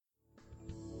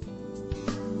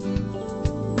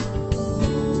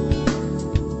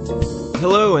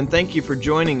Hello, and thank you for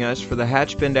joining us for the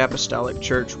Hatchbend Apostolic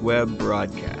Church web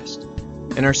broadcast.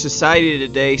 In our society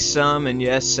today, some, and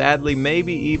yes, sadly,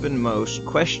 maybe even most,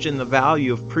 question the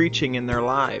value of preaching in their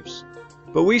lives.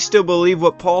 But we still believe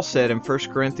what Paul said in 1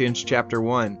 Corinthians chapter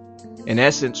 1. In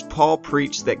essence, Paul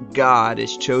preached that God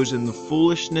has chosen the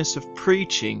foolishness of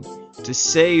preaching to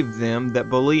save them that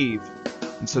believe.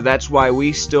 And so that's why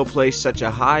we still place such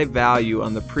a high value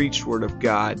on the preached word of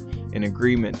God in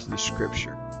agreement to the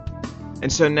Scripture.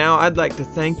 And so now I'd like to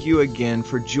thank you again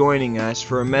for joining us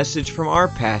for a message from our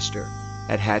pastor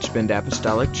at Hatchbend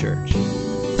Apostolic Church.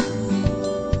 Praise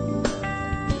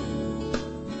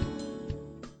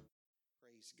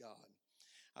God.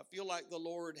 I feel like the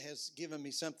Lord has given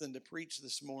me something to preach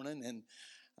this morning, and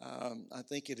I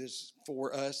think it is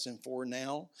for us and for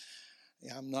now.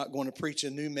 I'm not going to preach a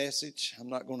new message. I'm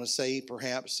not going to say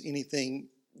perhaps anything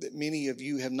that many of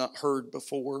you have not heard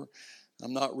before.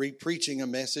 I'm not re-preaching a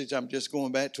message. I'm just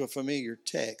going back to a familiar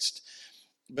text.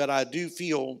 But I do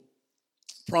feel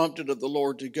prompted of the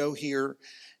Lord to go here.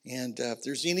 And if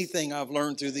there's anything I've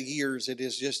learned through the years, it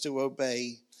is just to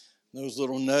obey those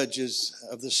little nudges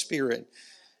of the Spirit.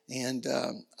 And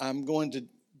I'm going to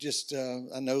just,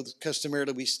 I know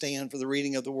customarily we stand for the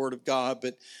reading of the Word of God,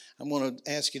 but I'm going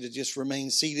to ask you to just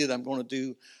remain seated. I'm going to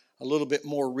do a little bit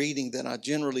more reading than I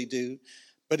generally do.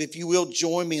 But if you will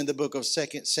join me in the book of 2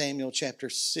 Samuel chapter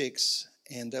 6,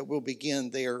 and we'll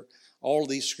begin there. All of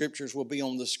these scriptures will be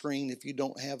on the screen. If you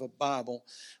don't have a Bible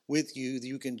with you,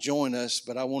 you can join us.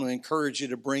 But I want to encourage you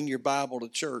to bring your Bible to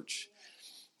church.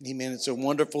 Amen. It's a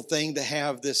wonderful thing to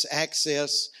have this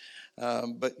access,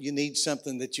 but you need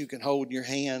something that you can hold in your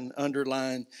hand,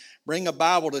 underline. Bring a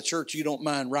Bible to church you don't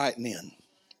mind writing in.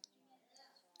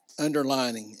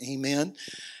 Underlining. Amen.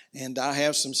 And I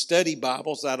have some study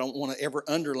Bibles. I don't want to ever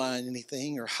underline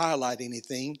anything or highlight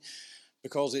anything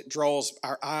because it draws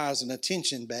our eyes and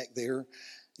attention back there,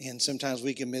 and sometimes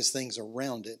we can miss things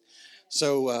around it.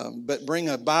 So, but bring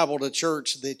a Bible to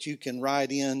church that you can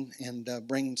write in, and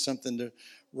bring something to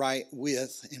write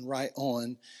with and write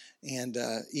on. And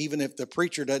even if the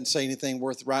preacher doesn't say anything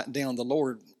worth writing down, the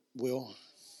Lord will.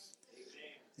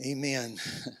 Amen.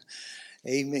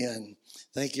 Amen.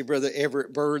 Thank you, Brother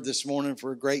Everett Bird, this morning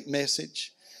for a great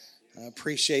message. I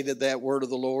appreciated that word of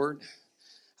the Lord.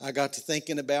 I got to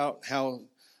thinking about how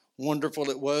wonderful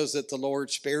it was that the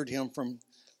Lord spared him from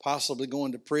possibly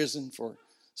going to prison for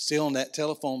stealing that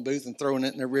telephone booth and throwing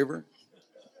it in the river.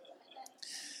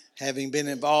 Having been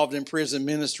involved in prison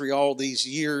ministry all these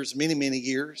years, many, many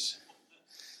years,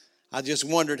 I just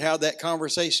wondered how that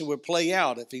conversation would play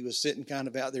out if he was sitting kind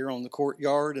of out there on the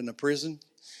courtyard in a prison.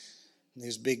 And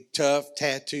these big, tough,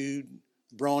 tattooed,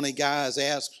 brawny guys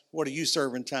asked, "What are you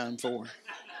serving time for?" I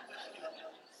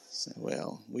said,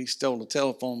 "Well, we stole a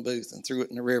telephone booth and threw it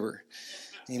in the river."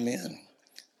 Amen.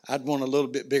 I'd want a little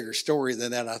bit bigger story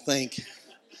than that, I think.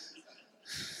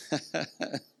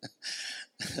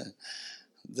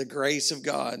 The grace of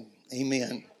God.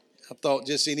 Amen. I thought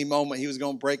just any moment he was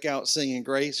going to break out singing,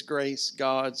 "Grace, grace,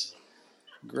 God's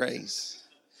grace."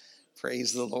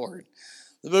 Praise the Lord.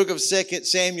 The book of 2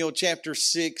 Samuel chapter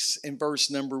 6 and verse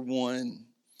number 1.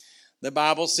 The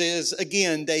Bible says,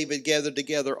 "Again, David gathered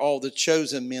together all the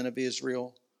chosen men of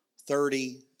Israel,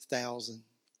 30,000.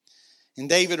 And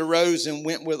David arose and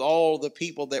went with all the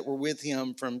people that were with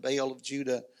him from Baal of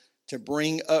Judah to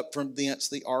bring up from thence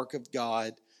the ark of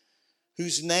God,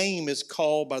 whose name is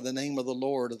called by the name of the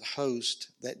Lord of hosts,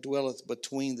 that dwelleth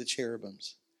between the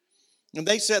cherubims. And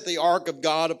they set the ark of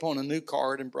God upon a new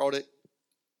cart and brought it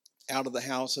out of the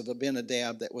house of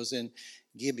Abinadab that was in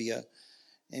Gibeah.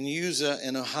 And Uzzah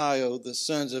and Ahio, the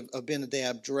sons of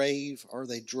Abinadab, drove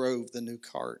the new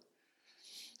cart.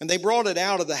 And they brought it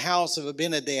out of the house of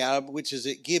Abinadab, which is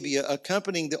at Gibeah,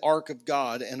 accompanying the ark of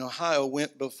God. And Ahio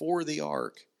went before the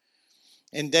ark.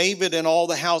 And David and all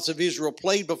the house of Israel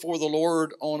played before the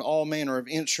Lord on all manner of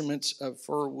instruments of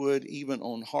fir wood, even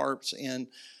on harps and,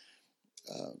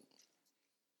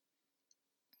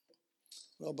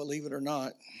 well, believe it or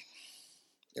not,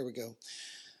 there we go,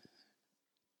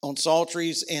 on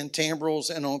psalteries and timbrels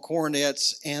and on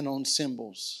cornets and on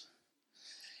cymbals.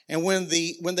 And when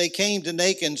they came to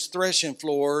Nachon's threshing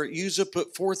floor, Uzzah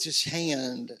put forth his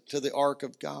hand to the ark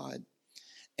of God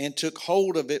and took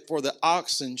hold of it, for the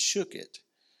oxen shook it.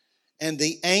 And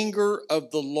the anger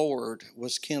of the Lord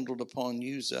was kindled upon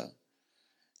Uzzah,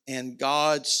 and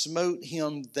God smote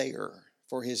him there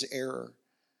for his error.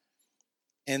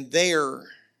 And there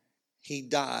he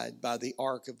died by the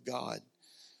ark of God.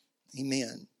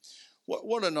 Amen.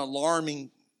 What an alarming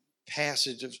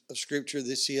passage of Scripture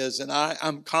this is. And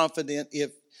I'm confident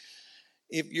if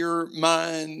your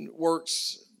mind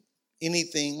works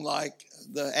anything like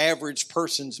the average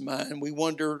person's mind. We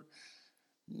wonder,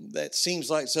 that seems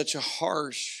like such a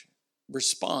harsh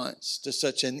response to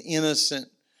such an innocent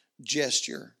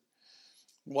gesture.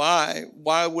 Why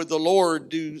would the Lord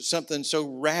do something so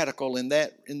radical in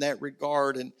that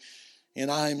regard?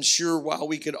 And I'm sure while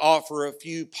we could offer a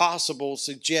few possible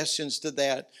suggestions to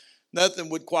that, nothing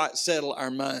would quite settle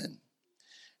our mind.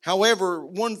 However,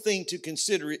 one thing to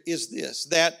consider is this,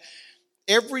 that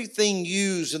everything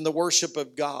used in the worship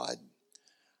of God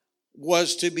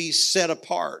was to be set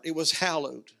apart. It was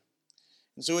hallowed.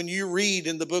 And so when you read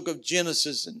in the book of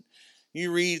Genesis and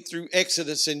you read through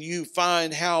Exodus and you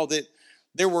find how that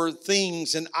there were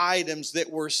things and items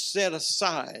that were set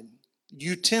aside,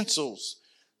 utensils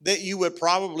that you would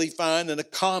probably find in a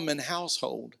common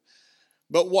household.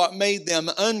 But what made them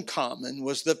uncommon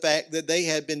was the fact that they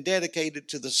had been dedicated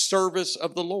to the service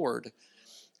of the Lord.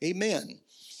 Amen.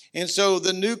 And so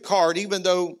the new cart, even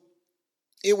though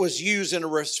it was used in a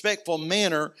respectful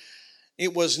manner,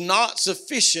 it was not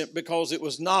sufficient because it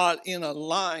was not in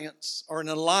alliance or in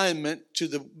alignment to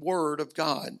the Word of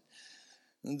God.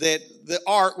 That the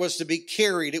ark was to be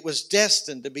carried. It was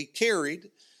destined to be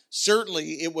carried.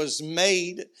 Certainly it was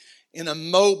made in a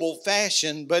mobile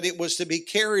fashion, but it was to be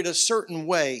carried a certain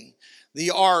way. The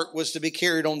ark was to be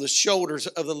carried on the shoulders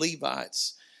of the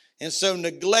Levites. And so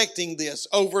neglecting this,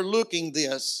 overlooking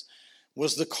this,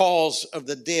 was the cause of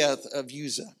the death of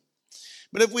Uzzah.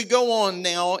 But if we go on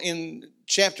now in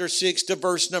chapter 6 to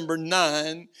verse number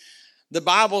 9, the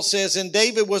Bible says, and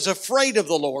David was afraid of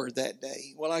the Lord that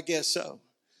day. Well, I guess so.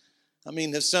 I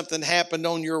mean, if something happened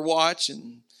on your watch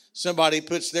and somebody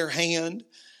puts their hand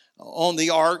on the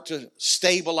ark to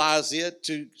stabilize it,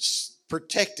 to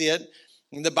protect it,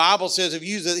 and the Bible says of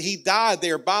Uzzah, he died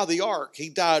there by the ark. He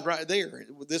died right there.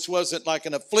 This wasn't like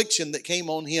an affliction that came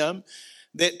on him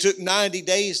that took 90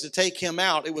 days to take him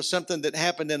out. It was something that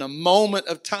happened in a moment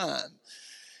of time.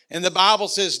 And the Bible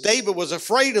says David was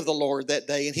afraid of the Lord that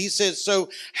day. And he says, so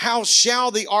how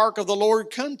shall the ark of the Lord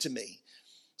come to me?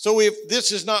 So if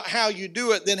this is not how you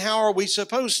do it, then how are we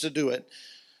supposed to do it?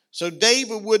 So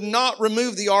David would not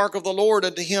remove the ark of the Lord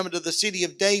unto him into the city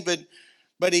of David,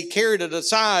 but he carried it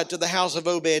aside to the house of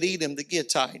Obed-Edom the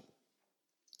Gittite.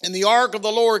 And the ark of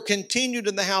the Lord continued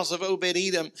in the house of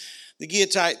Obed-Edom the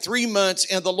Gittite 3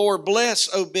 months, and the Lord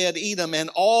blessed Obed-Edom and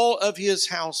all of his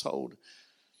household.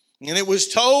 And it was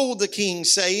told the king,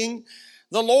 saying,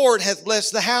 the Lord hath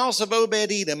blessed the house of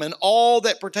Obed-Edom and all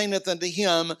that pertaineth unto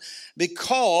him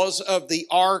because of the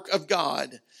ark of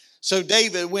God. So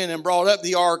David went and brought up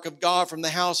the ark of God from the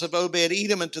house of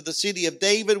Obed-Edom into the city of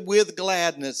David with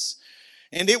gladness.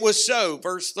 And it was so,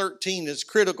 verse 13 is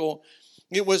critical,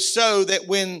 it was so that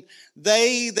when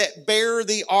they that bear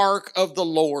the ark of the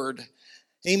Lord,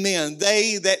 amen,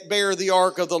 they that bear the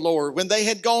ark of the Lord, when they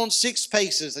had gone 6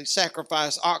 paces, they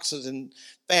sacrificed oxen and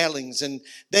fatlings. And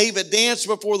David danced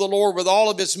before the Lord with all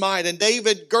of his might. And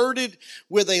David was girded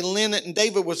with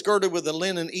a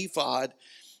linen ephod.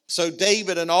 So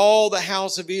David and all the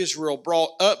house of Israel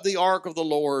brought up the ark of the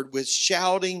Lord with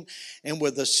shouting and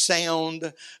with the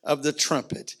sound of the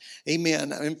trumpet.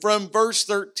 Amen. And from verse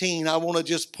 13, I want to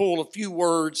just pull a few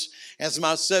words as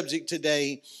my subject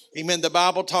today. Amen. The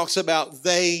Bible talks about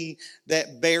they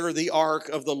that bear the ark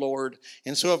of the Lord.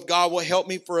 And so if God will help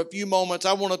me for a few moments,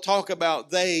 I want to talk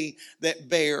about they that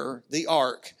bear the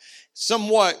ark.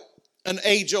 Somewhat an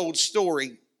age-old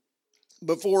story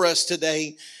before us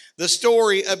today. The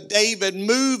story of David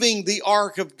moving the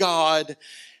ark of God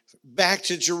back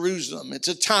to Jerusalem. It's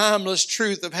a timeless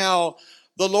truth of how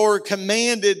the Lord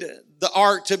commanded the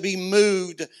ark to be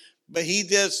moved, but he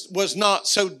just was not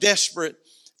so desperate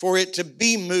for it to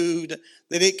be moved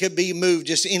that it could be moved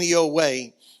just any old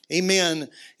way. Amen.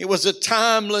 It was a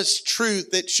timeless truth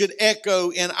that should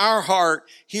echo in our heart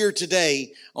here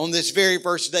today on this very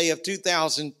first day of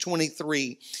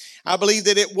 2023. I believe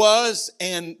that it was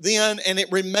and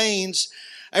it remains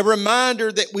a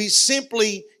reminder that we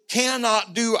simply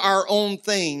cannot do our own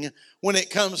thing when it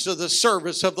comes to the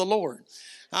service of the Lord.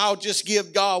 I'll just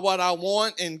give God what I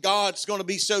want, and God's going to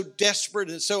be so desperate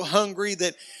and so hungry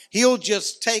that he'll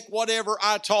just take whatever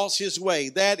I toss his way.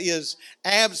 That is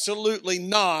absolutely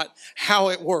not how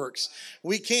it works.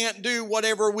 We can't do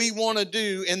whatever we want to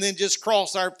do and then just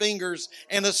cross our fingers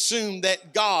and assume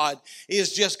that God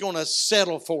is just going to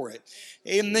settle for it.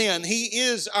 Amen. He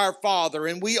is our Father,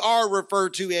 and we are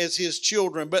referred to as his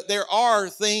children, but there are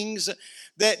things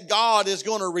that God is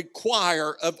going to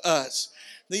require of us.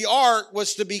 The ark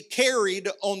was to be carried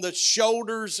on the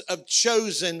shoulders of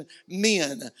chosen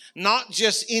men, not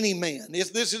just any man.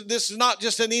 This is not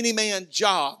just an any man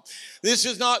job. This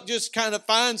is not just kind of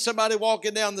find somebody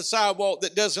walking down the sidewalk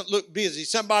that doesn't look busy.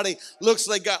 Somebody looks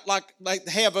like they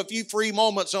have a few free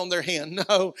moments on their hand.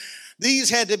 No, these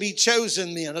had to be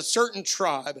chosen men, a certain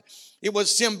tribe. It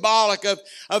was symbolic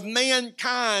of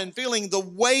mankind feeling the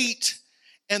weight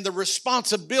and the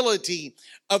responsibility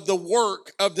of the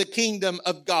work of the kingdom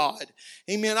of God.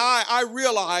 Amen. I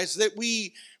realize that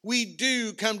we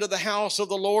do come to the house of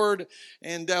the Lord,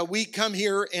 and we come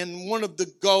here, and one of the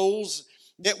goals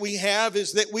that we have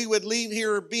is that we would leave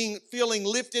here feeling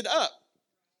lifted up,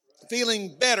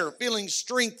 feeling better, feeling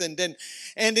strengthened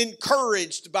and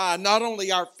encouraged by not only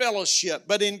our fellowship,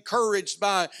 but encouraged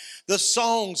by the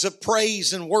songs of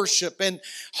praise and worship, and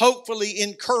hopefully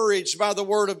encouraged by the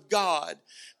Word of God.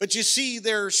 But you see,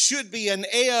 there should be an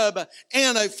ebb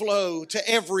and a flow to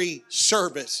every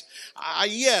service.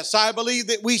 Yes, I believe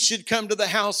that we should come to the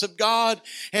house of God,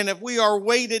 and if we are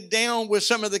weighted down with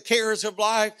some of the cares of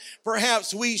life,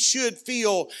 perhaps we should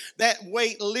feel that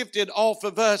weight lifted off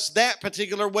of us, that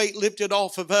particular weight lifted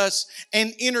off of us,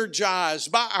 and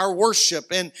energized by our worship,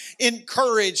 and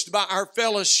encouraged by our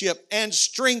fellowship, and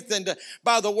strengthened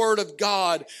by the Word of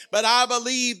God. But I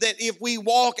believe that if we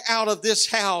walk out of this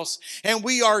house and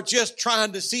we are just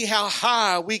trying to see how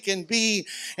high we can be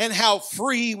and how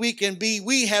free we can be,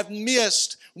 we have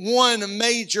missed one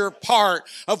major part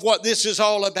of what this is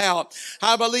all about.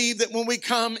 I believe that when we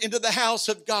come into the house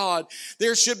of God,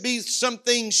 there should be some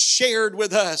things shared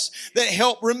with us that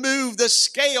help remove the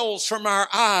scales from our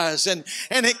eyes, and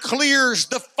it clears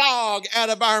the fog out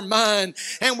of our mind.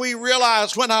 And we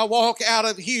realize when I walk out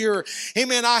of here,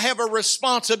 amen, I have a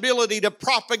responsibility to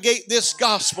propagate this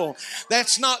gospel.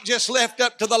 That's not just left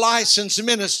up to the licensed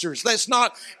ministers. That's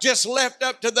not just left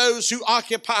up to those who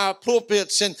occupy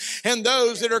pulpits and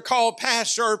those that are called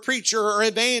pastor or preacher or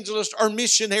evangelist or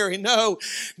missionary. No,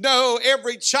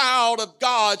 every child of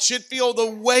God should feel the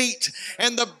weight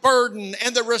and the burden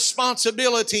and the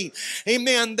responsibility.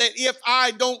 Amen. That if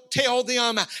I don't tell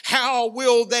them, how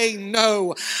will they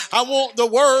know? I want the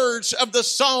words of the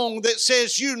song that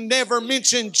says, "You never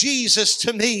mention Jesus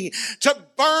to me," to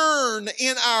burn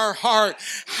in our heart.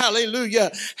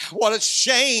 Hallelujah. What a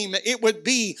shame it would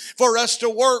be for us to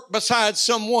work beside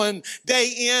someone day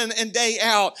in and day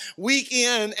out, week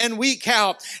in and week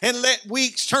out, and let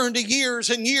weeks turn to years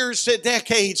and years to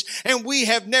decades, and we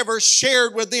have never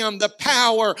shared with them the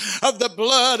power of the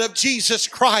blood of Jesus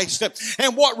Christ,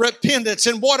 and what repentance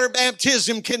and water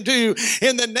baptism can do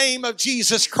in the name of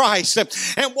Jesus Christ,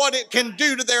 and what it can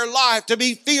do to their life to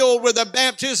be filled with the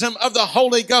baptism of the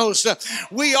Holy Ghost.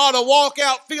 We ought to walk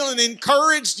out feeling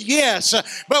encouraged, yes,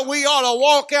 but we ought to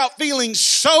walk out feeling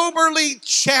soberly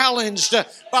challenged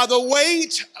by the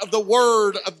weight of the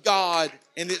Word of God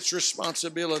and its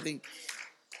responsibility.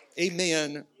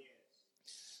 Amen.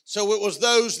 So it was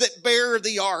those that bear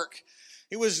the ark.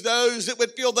 It was those that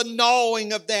would feel the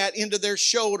gnawing of that into their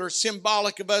shoulder,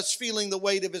 symbolic of us feeling the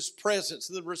weight of His presence,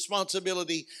 the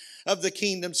responsibility of the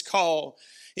kingdom's call.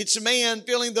 It's a man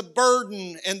feeling the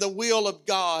burden and the will of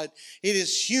God. It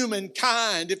is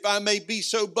humankind, if I may be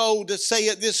so bold to say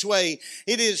it this way.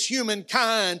 It is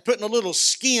humankind putting a little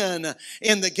skin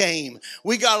in the game.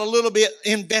 We got a little bit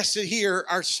invested here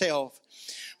ourselves.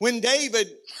 When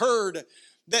David heard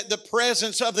that the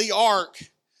presence of the ark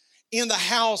in the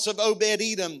house of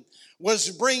Obed-Edom was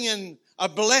bringing a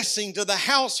blessing to the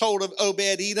household of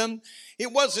Obed-Edom,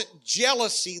 it wasn't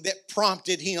jealousy that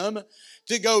prompted him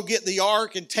to go get the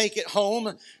ark and take it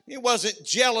home. It wasn't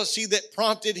jealousy that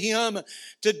prompted him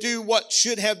to do what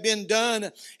should have been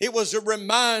done. It was a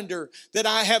reminder that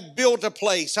I have built a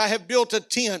place. I have built a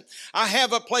tent. I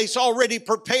have a place already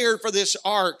prepared for this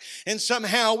ark. And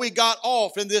somehow we got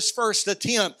off in this first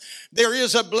attempt. There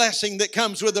is a blessing that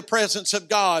comes with the presence of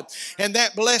God. And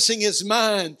that blessing is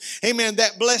mine. Amen.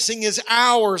 That blessing is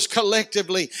ours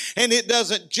collectively. And it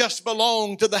doesn't just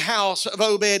belong to the house of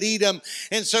Obed-Edom.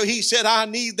 And so he said, I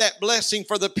need that blessing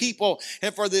for the people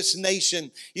and for this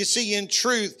nation. You see, in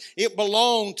truth, it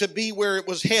belonged to be where it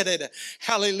was headed.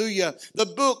 Hallelujah. The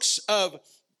books of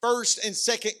 1st and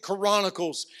 2nd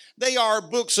Chronicles, they are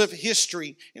books of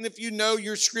history. And if you know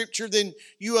your scripture, then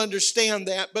you understand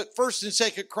that. But 1st and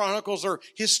 2nd Chronicles are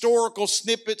historical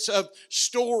snippets of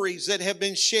stories that have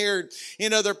been shared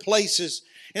in other places.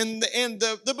 And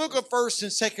the book of 1st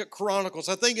and 2nd Chronicles,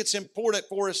 I think it's important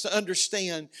for us to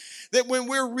understand that when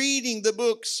we're reading the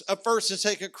books of 1st and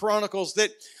 2nd Chronicles,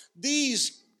 that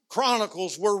these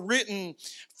chronicles were written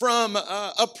from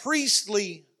a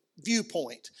priestly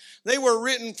viewpoint. They were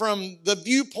written from the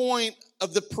viewpoint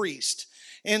of the priest.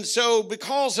 And so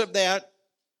because of that,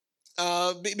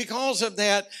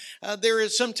 there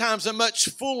is sometimes a much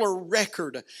fuller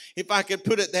record, if I could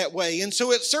put it that way. And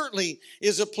so it certainly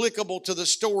is applicable to the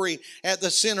story at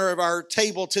the center of our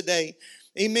table today.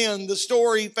 Amen. The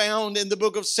story found in the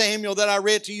book of Samuel that I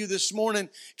read to you this morning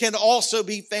can also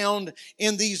be found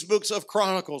in these books of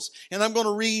Chronicles. And I'm going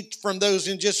to read from those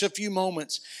in just a few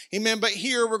moments. Amen. But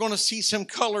here we're going to see some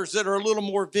colors that are a little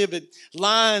more vivid,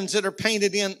 lines that are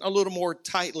painted in a little more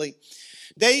tightly.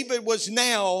 David was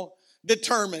now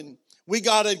determined. We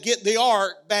got to get the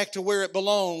ark back to where it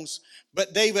belongs.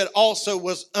 But David also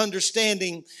was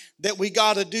understanding that we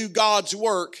got to do God's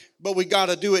work, but we got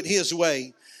to do it his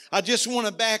way. I just want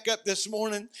to back up this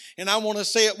morning, and I want to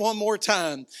say it one more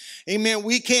time. Amen.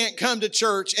 We can't come to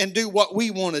church and do what we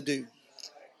want to do.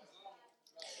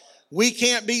 We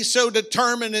can't be so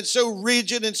determined and so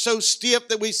rigid and so stiff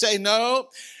that we say, no,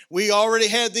 we already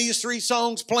had these 3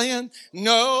 songs planned.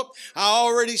 No, I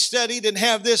already studied and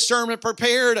have this sermon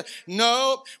prepared.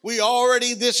 No,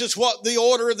 this is what the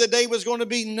order of the day was going to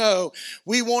be. No,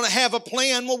 we want to have a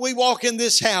plan when we walk in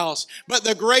this house. But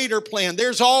the greater plan,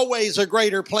 there's always a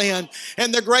greater plan.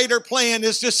 And the greater plan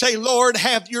is to say, Lord,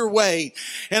 have your way.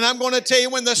 And I'm going to tell you,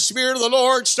 when the Spirit of the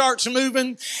Lord starts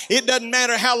moving, it doesn't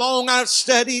matter how long I've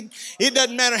studied. It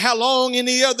doesn't matter how long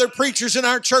any other preachers in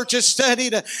our church has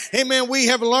studied. Amen. We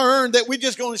have learned that we're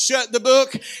just going to shut the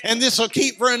book and this will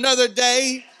keep for another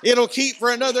day. It'll keep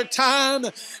for another time,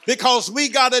 because we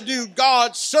got to do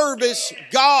God's service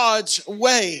God's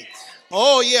way.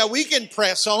 Oh yeah, we can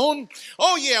press on.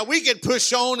 Oh yeah, we can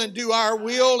push on and do our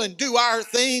will and do our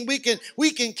thing. We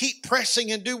can keep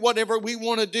pressing and do whatever we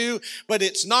want to do, but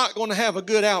it's not going to have a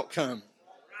good outcome.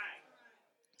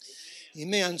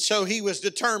 Amen. So he was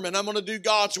determined, I'm going to do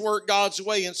God's work God's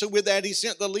way. And so with that, he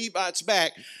sent the Levites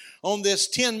back on this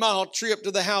 10-mile trip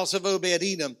to the house of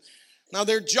Obed-Edom. Now,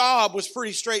 their job was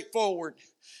pretty straightforward.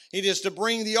 It is to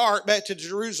bring the ark back to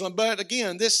Jerusalem. But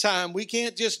again, this time, we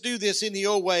can't just do this in the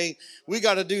old way. We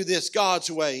got to do this God's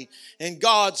way. And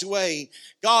God's way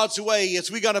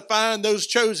is we got to find those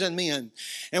chosen men.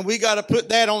 And we got to put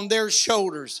that on their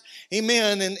shoulders.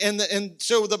 Amen. And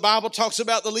so the Bible talks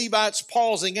about the Levites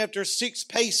pausing after 6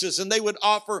 paces, and they would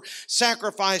offer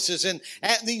sacrifices. And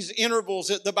at these intervals,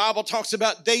 the Bible talks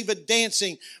about David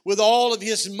dancing with all of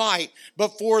his might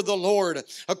before the Lord.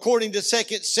 According to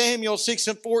 2 Samuel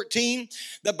 6:14,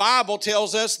 the Bible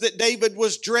tells us that David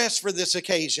was dressed for this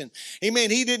occasion.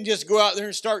 Amen. He didn't just go out there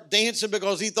and start dancing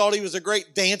because he thought he was a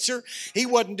great dancer. He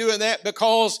wasn't doing that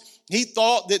because he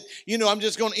thought that, I'm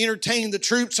just going to entertain the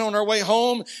troops on our way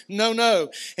home. No.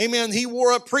 Amen. He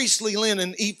wore a priestly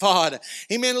linen ephod.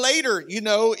 Amen. Later,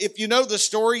 if you know the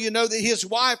story, you know that his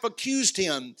wife accused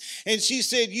him. And she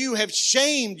said, you have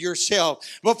shamed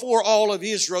yourself before all of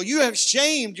Israel. You have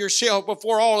shamed yourself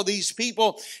before all of these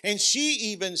people. And she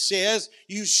even says,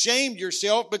 you shamed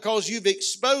yourself because you've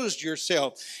exposed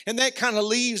yourself. And that kind of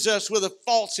leaves us with a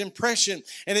false impression.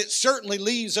 And it certainly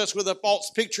leaves us with a false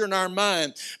picture in our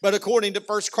mind. But according to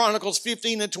 1 Chronicles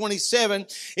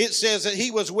 15:27, it says that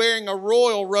he was wearing a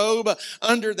royal robe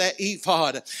under that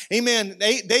ephod. Amen.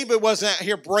 David wasn't out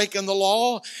here breaking the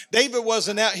law. David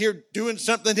wasn't out here doing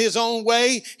something his own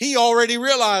way. He already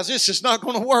realized this is not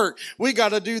going to work. We got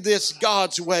to do this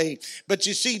God's way. But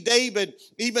you see, David,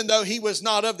 even though he was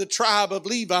not of the tribe of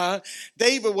Levi,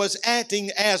 David was acting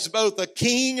as both a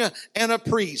king and a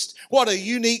priest. What a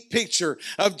unique picture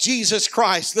of Jesus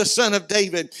Christ, the Son of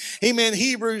David. Amen.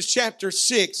 Hebrews chapter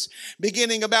 6,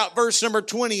 beginning about verse number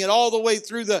 20 and all the way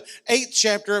through the 8th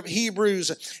chapter of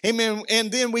Hebrews. Amen. And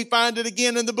then we find it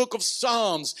again in the book of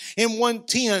Psalms in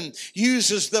 110,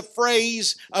 uses the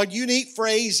phrase, a unique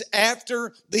phrase,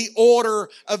 after the order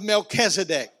of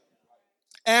Melchizedek.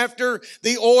 After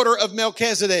the order of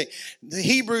Melchizedek. The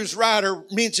Hebrews writer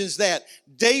mentions that.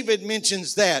 David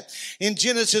mentions that in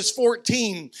Genesis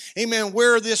 14. Amen.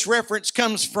 Where this reference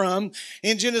comes from.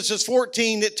 In Genesis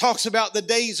 14, it talks about the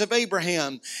days of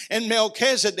Abraham. And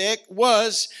Melchizedek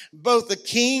was both a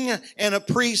king and a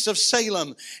priest of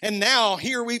Salem. And now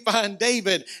here we find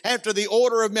David after the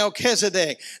order of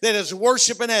Melchizedek that is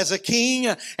worshiping as a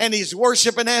king and he's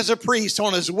worshiping as a priest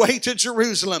on his way to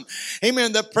Jerusalem.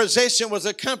 Amen. The procession was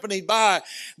accompanied by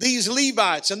these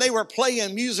Levites, and they were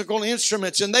playing musical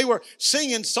instruments and they were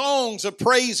singing songs of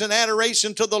praise and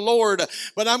adoration to the Lord.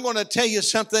 But I'm going to tell you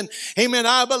something. Amen.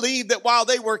 I believe that while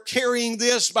they were carrying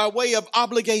this by way of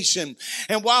obligation,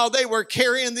 and while they were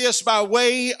carrying this by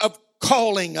way of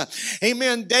calling.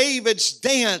 Amen. David's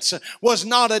dance was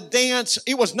not a dance.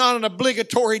 It was not an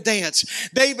obligatory dance.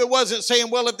 David wasn't saying,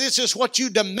 well, if this is what you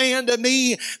demand of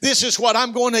me, this is what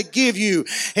I'm going to give you.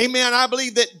 Amen. I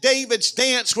believe that David's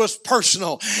dance was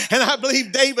personal. And I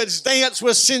believe David's dance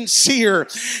was sincere.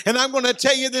 And I'm going to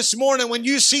tell you this morning, when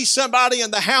you see somebody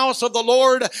in the house of the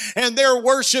Lord and they're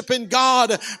worshiping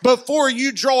God, before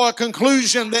you draw a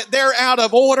conclusion that they're out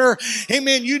of order,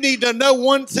 amen, you need to know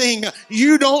one thing.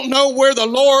 You don't know where the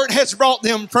Lord has brought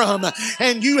them from.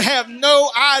 And you have no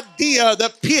idea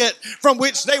the pit from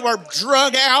which they were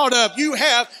drug out of. You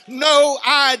have no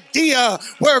idea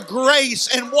where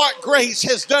grace and what grace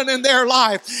has done in their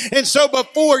life. And so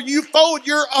before you fold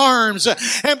your arms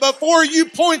and before you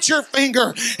point your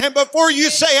finger and before you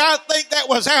say, I think that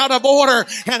was out of order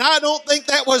and I don't think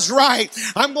that was right,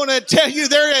 I'm going to tell you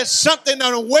there is something in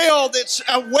a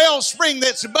wellspring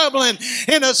that's bubbling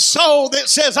in a soul that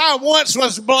says, I once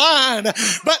was blind,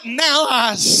 but now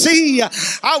I see.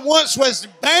 I once was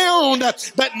bound,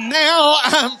 but now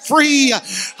I'm free.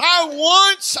 I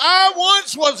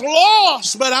once was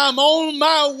lost, but I'm on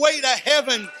my way to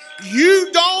heaven. You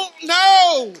don't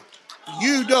know.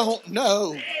 You don't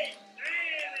know.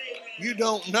 You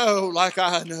don't know like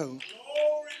I know.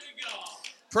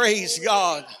 Praise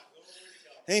God.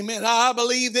 Amen. I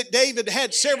believe that David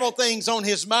had several things on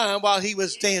his mind while he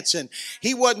was dancing.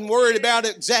 He wasn't worried about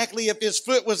exactly if his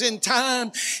foot was in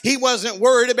time. He wasn't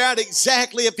worried about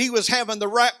exactly if he was having the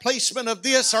right placement of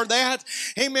this or that.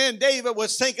 Amen. David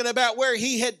was thinking about where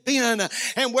he had been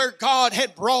and where God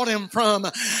had brought him from.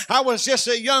 I was just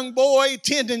a young boy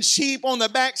tending sheep on the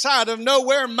backside of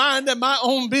nowhere, minding my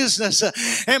own business.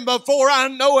 And before I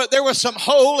know it, there was some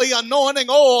holy anointing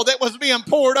oil that was being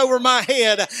poured over my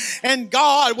head. And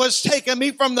God was taking me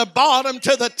from the bottom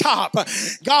to the top.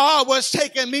 God was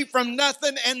taking me from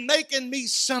nothing and making me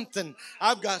something.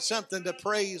 I've got something to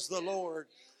praise the Lord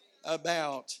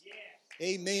about.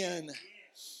 Amen.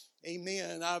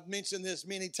 Amen. I've mentioned this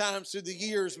many times through the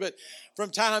years, but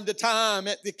from time to time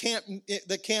at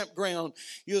the campground,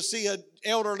 you'll see an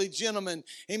elderly gentleman.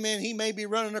 Amen. He may be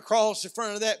running across the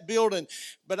front of that building,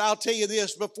 but I'll tell you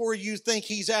this, before you think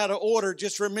he's out of order,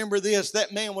 just remember this,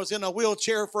 that man was in a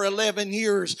wheelchair for 11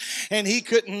 years and he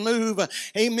couldn't move.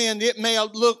 Amen. It may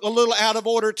look a little out of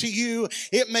order to you.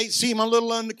 It may seem a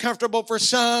little uncomfortable for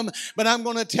some, but I'm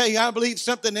going to tell you, I believe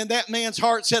something in that man's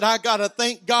heart said, I got to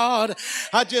thank God.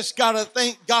 I just got to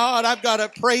thank God. I've got to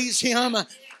praise Him.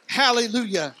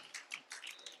 Hallelujah.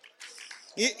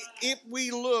 If we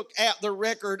look at the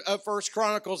record of 1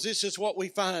 Chronicles, this is what we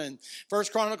find. 1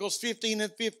 Chronicles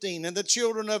 15:15. And the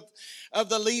children of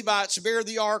the Levites bear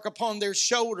the ark upon their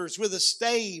shoulders with the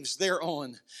staves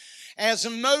thereon, as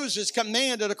Moses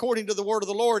commanded according to the word of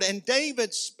the Lord. And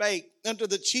David spake unto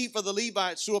the chief of the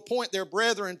Levites to appoint their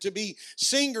brethren to be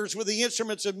singers with the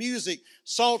instruments of music,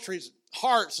 psalteries,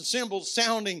 harps, and cymbals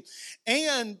sounding,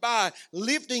 and by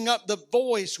lifting up the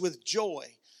voice with joy.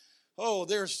 Oh,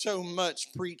 there's so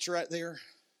much preach right there.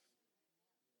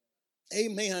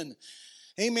 Amen.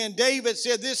 Amen. David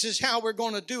said, this is how we're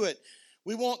going to do it.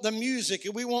 We want the music,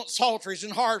 and we want psalteries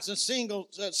and harps and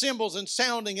cymbals and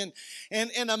sounding,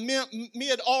 and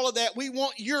amid all of that, we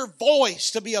want your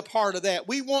voice to be a part of that.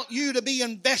 We want you to be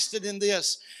invested in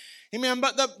this. Amen.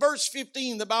 But the verse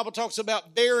 15, the Bible talks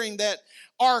about bearing that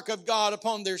ark of God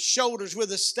upon their shoulders with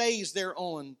the staves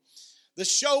thereon. The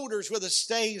shoulders with the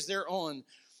staves thereon.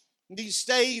 These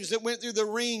staves that went through the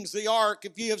rings, the ark,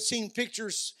 if you have seen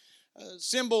pictures,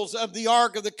 symbols of the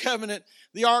Ark of the Covenant,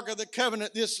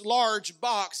 this large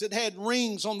box that had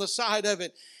rings on the side of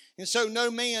it. And so no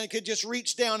man could just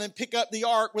reach down and pick up the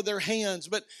ark with their hands,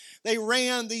 but they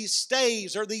ran these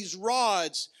staves or these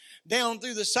rods down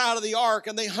through the side of the ark,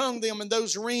 and they hung them in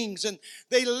those rings, and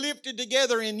they lifted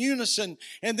together in unison,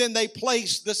 and then they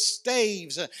placed the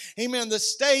staves. Amen. The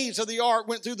staves of the ark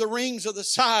went through the rings of the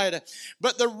side,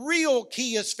 but the real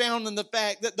key is found in the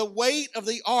fact that the weight of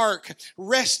the ark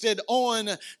rested on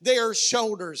their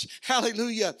shoulders.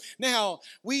 Hallelujah. Now,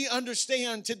 we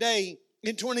understand today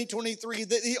in 2023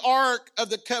 that the Ark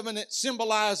of the Covenant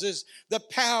symbolizes the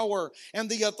power and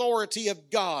the authority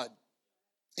of God.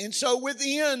 And so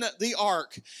within the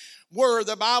ark were,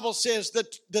 the Bible says,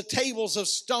 that the tables of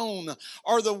stone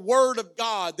are the word of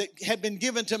God that had been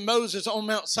given to Moses on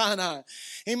Mount Sinai.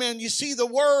 Amen. You see, the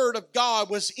word of God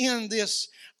was in this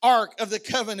Ark of the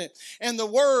Covenant. And the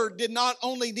word did not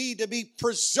only need to be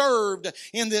preserved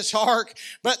in this ark,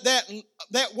 but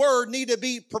that word needed to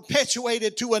be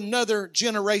perpetuated to another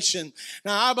generation.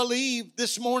 Now, I believe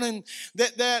this morning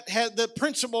that the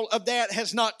principle of that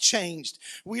has not changed.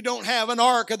 We don't have an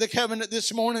Ark of the Covenant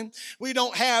this morning. We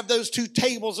don't have those those two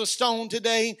tables of stone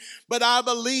today, but I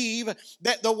believe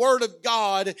that the Word of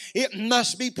God, it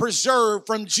must be preserved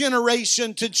from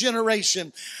generation to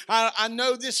generation. I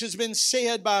know this has been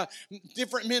said by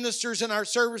different ministers in our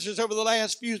services over the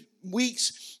last few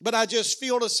weeks, but I just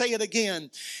feel to say it again.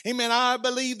 Amen. I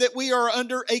believe that we are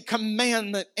under a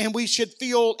commandment, and we should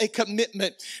feel a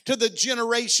commitment to the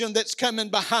generation that's coming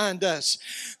behind us,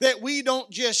 that we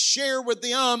don't just share with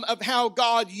them of how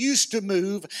God used to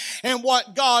move and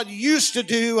what God used to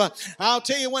do. I'll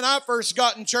tell you, when I first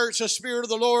got in church, the Spirit of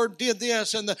the Lord did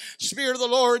this and the Spirit of the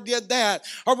Lord did that.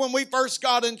 Or when we first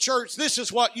got in church, this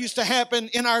is what used to happen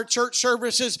in our church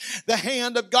services. The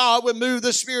hand of God would move,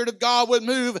 the Spirit of God would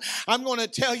move. I'm going to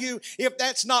tell you, if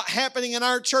that's not happening in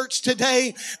our church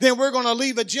today, then we're going to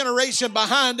leave a generation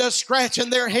behind us scratching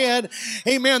their head.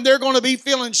 Amen. They're going to be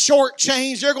feeling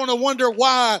shortchanged. They're going to wonder,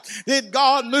 why did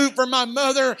God move for my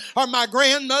mother or my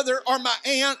grandmother or my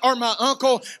aunt or my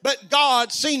uncle, but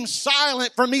God seems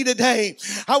silent for me today?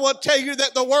 I will tell you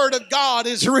that the Word of God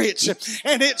is rich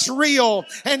and it's real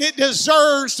and it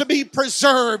deserves to be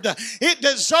preserved. It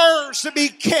deserves to be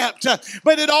kept,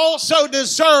 but it also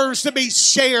deserves to be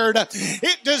shared.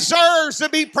 It deserves to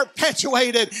be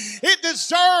perpetuated. It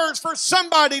deserves for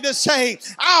somebody to say,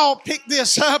 I'll pick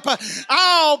this up.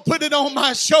 I'll put it on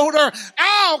my shoulder.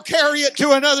 I'll carry it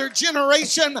to another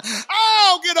generation.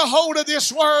 I'll get a hold of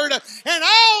this word and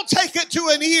I'll take it to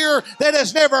an ear that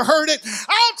has never heard it.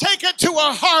 I'll take it to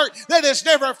a heart that has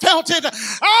never felt it.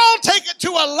 I'll take it to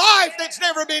a life that's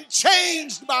never been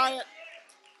changed by it.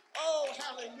 Oh,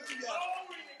 hallelujah.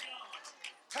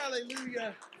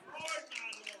 Hallelujah.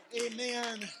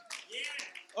 Amen.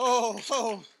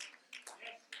 Oh,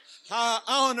 I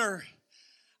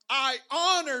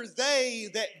honor they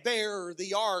that bear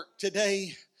the ark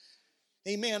today.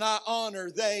 Amen. I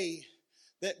honor they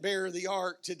that bear the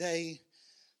ark today.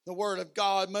 The Word of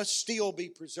God must still be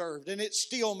preserved, and it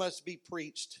still must be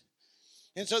preached.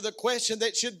 And so the question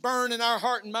that should burn in our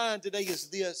heart and mind today is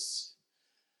this: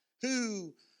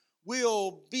 who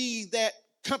will be that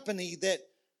company that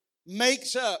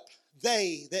makes up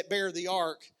they that bear the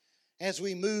ark as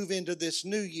we move into this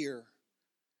new year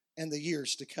and the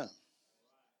years to come?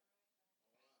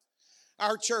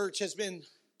 Our church has been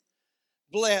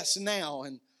blessed now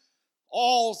and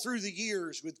all through the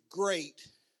years with great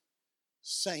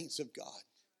saints of God.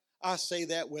 I say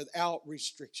that without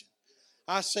restriction.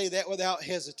 I say that without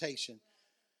hesitation.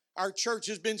 Our church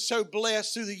has been so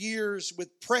blessed through the years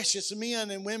with precious men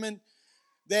and women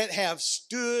that have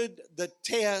stood the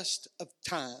test of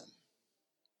time.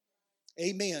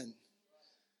 Amen.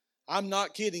 I'm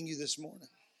not kidding you this morning.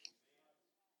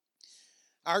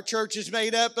 Our church is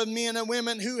made up of men and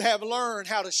women who have learned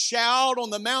how to shout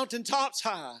on the mountaintops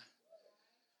high,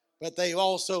 but they've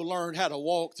also learned how to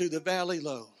walk through the valley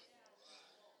low.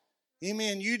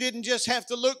 Amen. You didn't just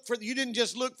look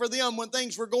for them when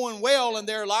things were going well in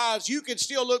their lives. You could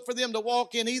still look for them to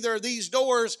walk in either of these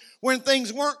doors when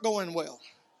things weren't going well.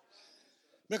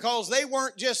 Because they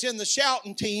weren't just in the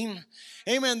shouting team.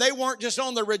 Amen. They weren't just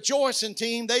on the rejoicing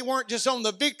team. They weren't just on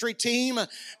the victory team.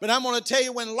 But I'm going to tell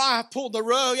you, when life pulled the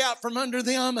rug out from under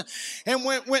them, and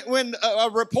when a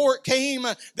report came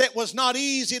that was not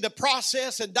easy to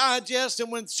process and digest,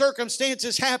 and when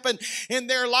circumstances happened in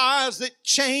their lives that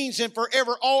changed and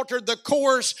forever altered the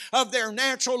course of their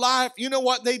natural life, you know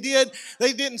what they did?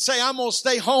 They didn't say, I'm going to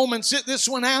stay home and sit this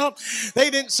one out. They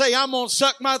didn't say, I'm going to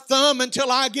suck my thumb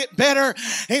until I get better.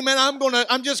 Amen.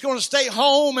 I'm just going to stay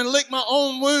home and lick my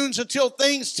own wounds until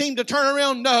things seem to turn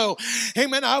around. No.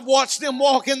 Amen. I've watched them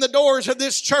walk in the doors of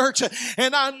this church,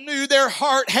 and I knew their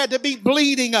heart had to be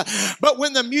bleeding. But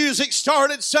when the music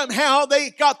started, somehow they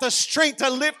got the strength to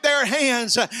lift their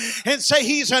hands and say,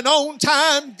 He's an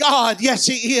on-time God. Yes,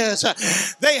 He is.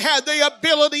 They had the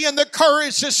ability and the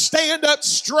courage to stand up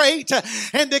straight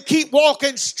and to keep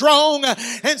walking strong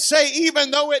and say, even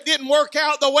though it didn't work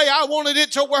out the way I wanted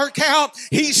it to work out,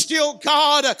 He's still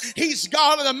God. He's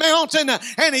God in the mountain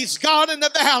and He's God in the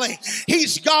valley.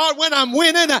 He's God when I'm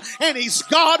winning and He's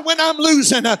God when I'm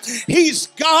losing. He's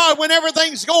God when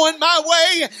everything's going my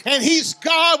way, and He's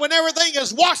God when everything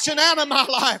is washing out of my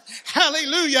life.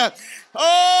 Hallelujah.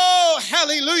 Oh,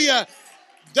 hallelujah.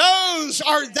 Those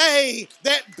are they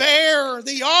that bear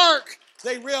the ark.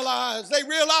 They realize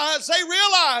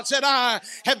that I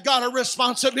have got a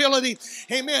responsibility.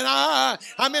 Amen.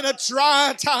 I'm in a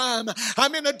dry time.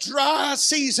 I'm in a dry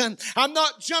season. I'm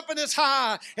not jumping as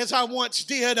high as I once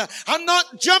did. I'm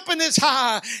not jumping as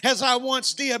high as I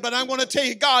once did, but I'm going to tell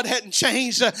you, God hadn't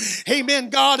changed. Amen.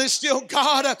 God is still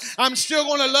God. I'm still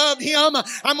going to love Him.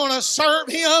 I'm going to serve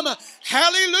Him.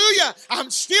 Hallelujah. I'm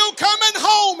still coming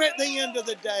home at the end of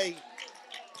the day.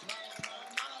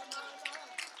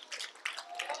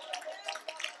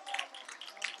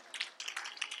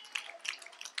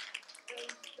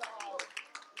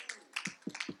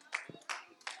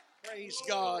 Praise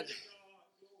God.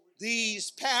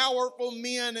 These powerful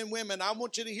men and women. I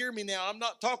want you to hear me now. I'm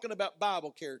not talking about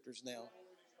Bible characters now.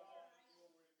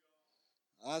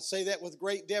 I say that with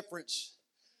great deference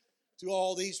to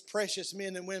all these precious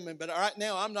men and women. But right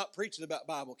now, I'm not preaching about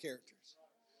Bible characters.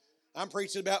 I'm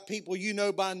preaching about people you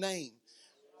know by name.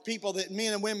 People that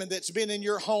men and women that's been in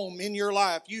your home, in your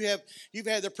life. You've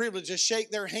had the privilege to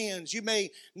shake their hands. You may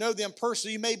know them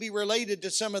personally. You may be related to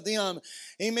some of them.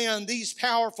 Amen. These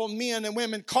powerful men and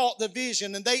women caught the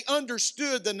vision and they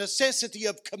understood the necessity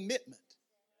of commitment.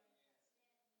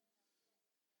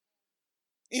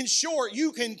 In short,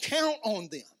 you can count on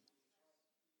them.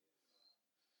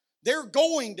 They're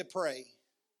going to pray,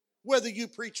 whether you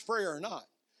preach prayer or not.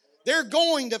 They're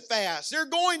going to fast. They're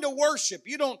going to worship.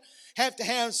 You don't have to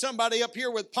have somebody up here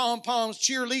with pom-poms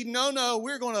cheerleading. No,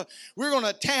 we're going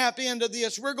to tap into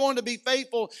this. We're going to be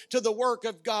faithful to the work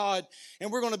of God,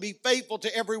 and we're going to be faithful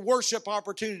to every worship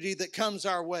opportunity that comes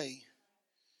our way.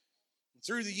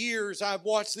 Through the years, I've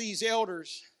watched these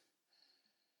elders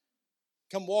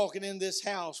come walking in this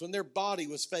house when their body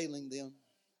was failing them.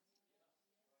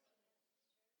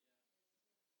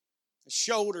 The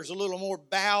shoulders a little more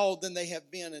bowed than they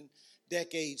have been in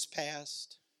decades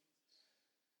past.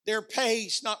 Their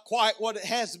pace not quite what it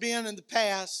has been in the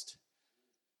past.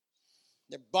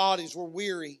 Their bodies were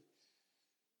weary.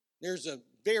 There's a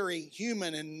very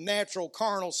human and natural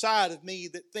carnal side of me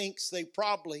that thinks they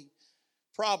probably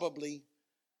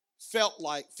felt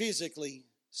like physically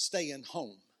staying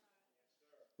home.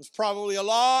 It was probably a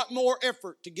lot more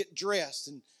effort to get dressed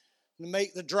and to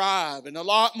make the drive, and a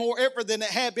lot more effort than it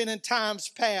had been in times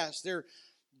past. Their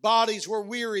bodies were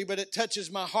weary, but it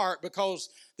touches my heart because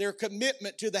their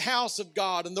commitment to the house of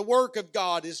God and the work of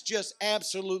God is just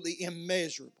absolutely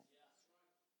immeasurable.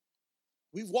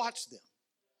 We've watched them.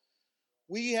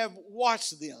 We have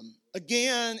watched them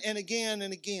again and again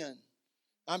and again.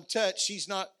 I'm touched. She's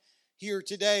not here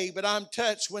today, but I'm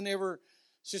touched whenever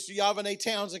Sister Yavane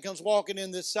Townsend comes walking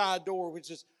in this side door, which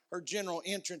is her general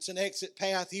entrance and exit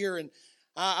path here. And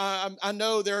I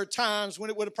know there are times when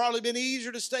it would have probably been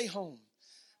easier to stay home.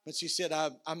 But she said,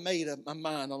 I made up my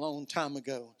mind a long time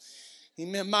ago.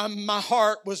 Amen. My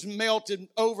heart was melted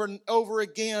over and over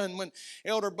again when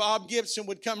Elder Bob Gibson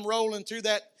would come rolling through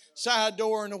that side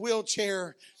door in a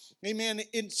wheelchair. Amen.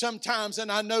 And sometimes,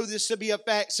 and I know this to be a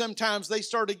fact, sometimes they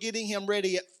started getting him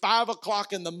ready at 5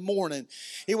 o'clock in the morning.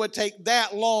 It would take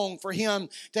that long for him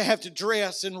to have to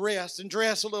dress and rest and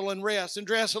dress a little and rest and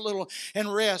dress a little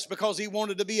and rest because he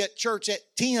wanted to be at church at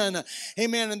 10.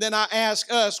 Amen. And then I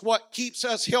ask us, what keeps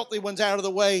us healthy ones out of the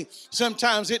way?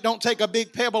 Sometimes it don't take a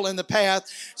big pebble in the path.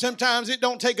 Sometimes it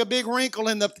don't take a big wrinkle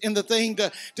in the thing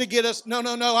to get us. No.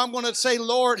 I'm going to say,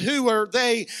 Lord, who are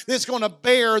they that's going to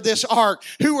bear this ark?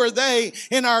 Who are they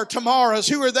in our tomorrows?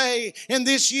 Who are they in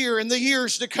this year and the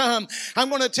years to come? I'm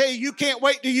going to tell you, you can't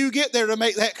wait till you get there to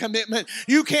make that commitment.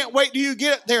 You can't wait till you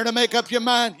get there to make up your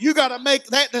mind. You got to make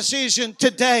that decision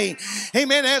today.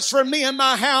 Amen. As for me and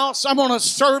my house, I'm going to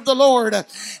serve the Lord.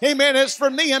 Amen. As for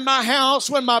me and my house,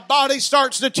 when my body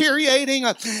starts deteriorating,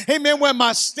 amen, when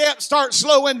my steps start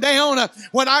slowing down,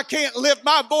 when I can't lift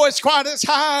my voice quite as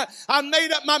high, I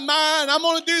made up my mind. I'm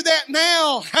going to do that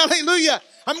now. Hallelujah.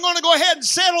 I'm going to go ahead and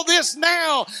settle this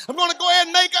now. I'm going to go ahead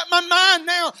and make up my mind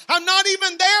now. I'm not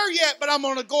even there yet, but I'm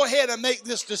going to go ahead and make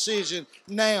this decision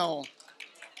now.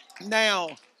 Now.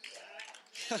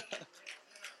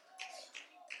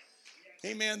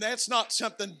 Amen. That's not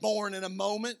something born in a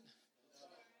moment.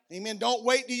 Amen. Don't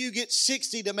wait till you get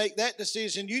 60 to make that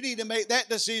decision. You need to make that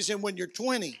decision when you're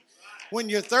 20, when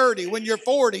you're 30, when you're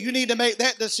 40. You need to make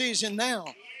that decision now.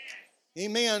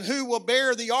 Amen. Who will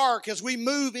bear the ark as we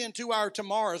move into our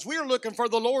tomorrows? We are looking for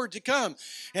the Lord to come,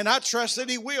 and I trust that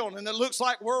He will. And it looks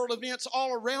like world events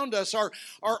all around us are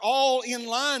all in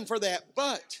line for that.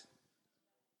 But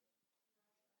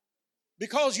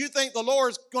because you think the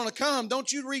Lord's going to come, don't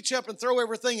you reach up and throw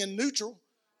everything in neutral.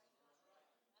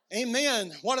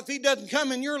 Amen. What if He doesn't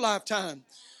come in your lifetime?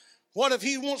 What if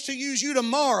He wants to use you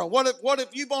tomorrow? What if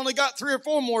you've only got 3 or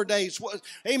 4 more days?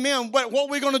 Amen. But what are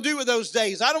we going to do with those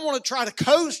days? I don't want to try to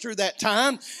coast through that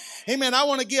time. Amen. I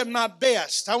want to give my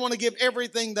best. I want to give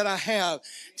everything that I have.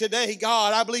 Today,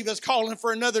 God, I believe is calling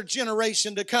for another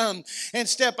generation to come and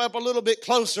step up a little bit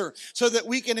closer so that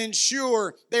we can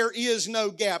ensure there is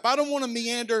no gap. I don't want to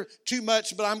meander too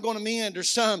much, but I'm going to meander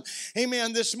some.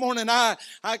 Amen. This morning, I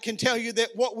can tell you that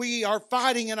what we are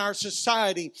fighting in our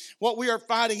society, what we are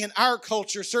fighting in our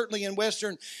culture, certainly in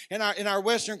our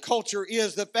Western culture,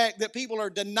 is the fact that people are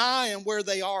denying where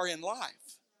they are in life.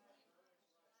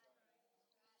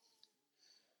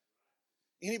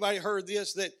 Anybody heard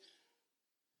this, that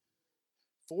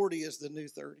 40 is the new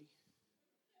 30?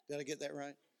 Did I get that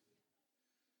right?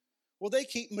 Well, they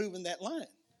keep moving that line.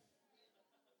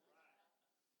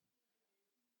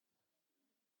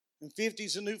 And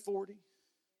 50's a new 40.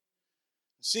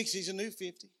 60's a new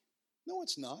 50. No,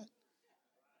 it's not.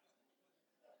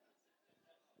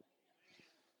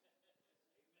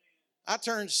 I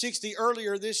turned 60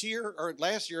 earlier this year, or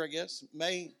last year, I guess,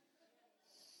 May.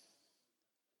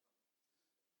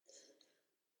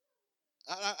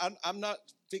 I'm not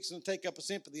fixing to take up a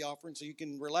sympathy offering, so you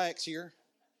can relax here.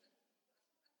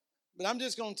 But I'm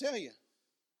just going to tell you,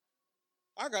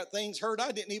 I got things hurt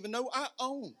I didn't even know I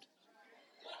owned.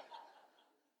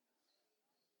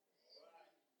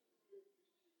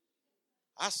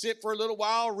 I sit for a little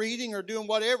while reading or doing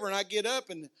whatever, and I get up,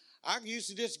 and I used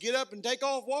to just get up and take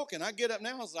off walking. I get up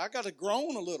now, I got to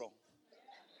groan a little.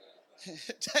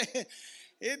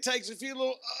 It takes a few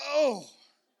little,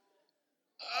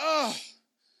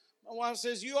 My wife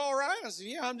says, "You all right?" I said,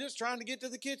 "Yeah, I'm just trying to get to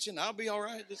the kitchen. I'll be all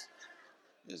right.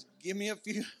 Just give me a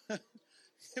few,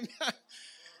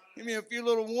 give me a few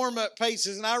little warm-up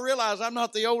paces." And I realize I'm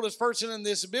not the oldest person in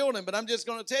this building, but I'm just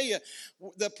going to tell you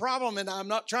the problem, and I'm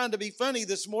not trying to be funny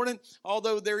this morning,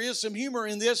 although there is some humor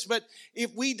in this, but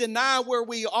if we deny where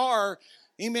we are,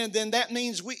 amen, then that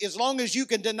means as long as you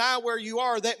can deny where you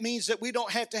are, that means that we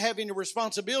don't have to have any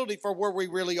responsibility for where we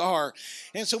really are.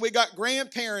 And so we got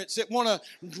grandparents that want to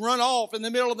run off in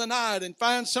the middle of the night and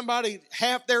find somebody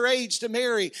half their age to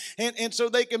marry. And so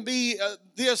they can be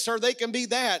this or they can be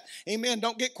that. Amen.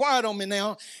 Don't get quiet on me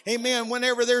now. Amen.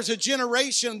 Whenever there's a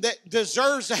generation that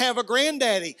deserves to have a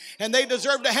granddaddy and they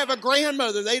deserve to have a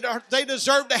grandmother, they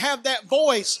deserve to have that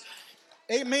voice.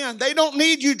 Amen. They don't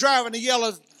need you driving a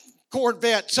yellow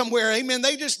Corvette somewhere. Amen.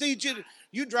 They just need you to,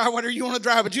 you drive whatever you want to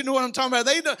drive, but you know what I'm talking about.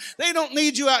 They don't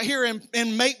need you out here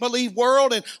in make-believe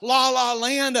world and la-la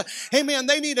land. Amen.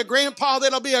 They need a grandpa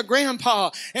that'll be a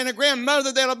grandpa, and a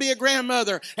grandmother that'll be a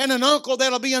grandmother, and an uncle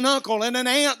that'll be an uncle, and an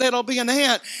aunt that'll be an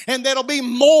aunt, and that'll be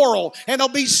moral, and they'll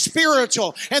be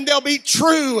spiritual, and they'll be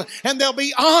true, and they'll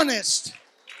be honest.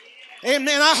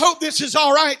 Amen. I hope this is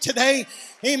all right today.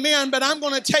 Amen. But I'm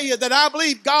going to tell you that I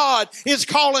believe God is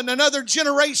calling another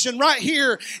generation right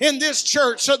here in this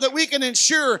church so that we can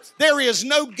ensure there is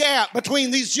no gap between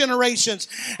these generations.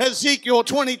 Ezekiel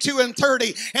 22 and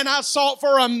 30. And I sought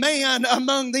for a man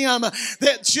among them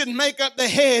that should make up the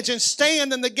hedge and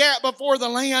stand in the gap before the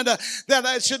land, that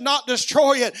I should not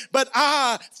destroy it. But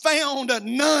I found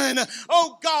none.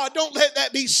 Oh God, don't let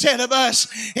that be said of us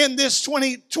in this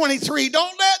 2023.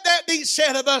 Don't let that be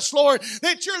said of us, Lord,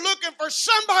 that you're looking for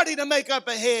somebody to make up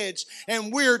a hedge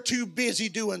and we're too busy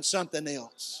doing something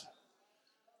else.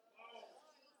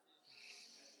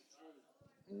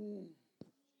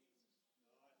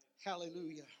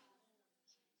 Hallelujah.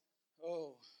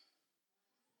 Oh.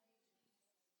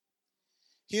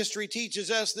 History teaches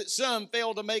us that some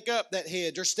failed to make up that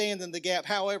hedge or stand in the gap.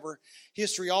 However,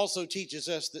 history also teaches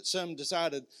us that some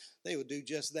decided they would do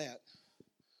just that.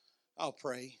 I'll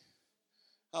pray.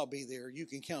 I'll be there. You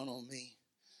can count on me.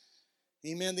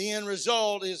 Amen. The end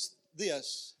result is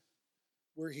this.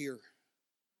 We're here.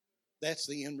 That's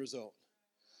the end result.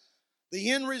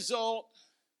 The end result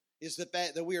is the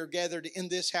fact that we are gathered in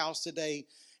this house today,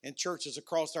 and churches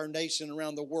across our nation and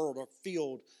around the world are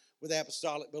filled with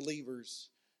apostolic believers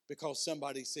because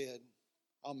somebody said,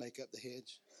 "I'll make up the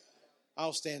hedge.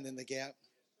 I'll stand in the gap.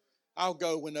 I'll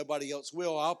go when nobody else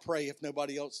will. I'll pray if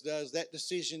nobody else does." That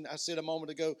decision, I said a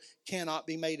moment ago, cannot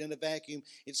be made in a vacuum.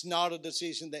 It's not a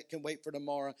decision that can wait for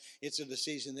tomorrow. It's a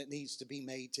decision that needs to be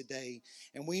made today.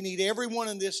 And we need everyone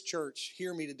in this church.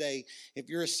 Hear me today. If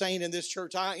you're a saint in this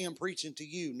church, I am preaching to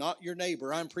you, not your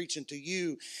neighbor. I'm preaching to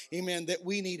you. Amen. That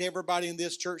we need everybody in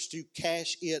this church to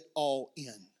cash it all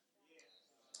in.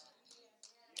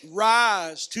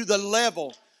 Rise to the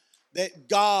level that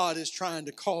God is trying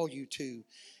to call you to.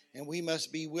 And we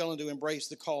must be willing to embrace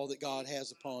the call that God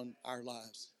has upon our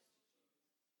lives.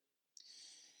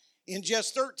 In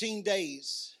just 13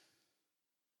 days,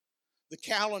 the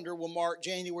calendar will mark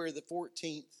January the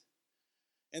 14th.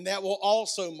 And that will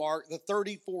also mark the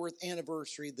 34th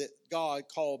anniversary that God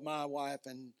called my wife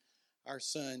and our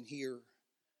son here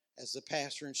as the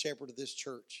pastor and shepherd of this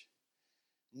church.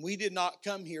 We did not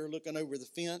come here looking over the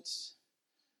fence.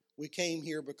 We came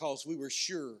here because we were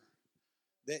sure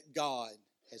that God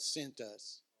has sent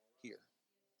us here.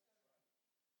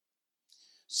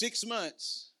 6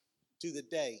 months to the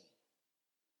day,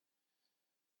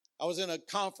 I was in a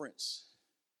conference,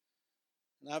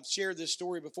 and I've shared this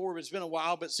story before, but it's been a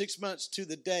while, but 6 months to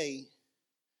the day,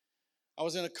 I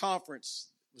was in a conference,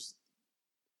 it was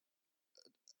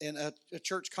in a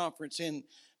church conference, and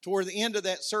toward the end of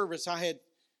that service, I had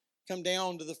come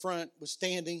down to the front, was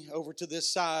standing over to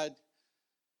this side.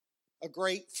 A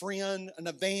great friend, an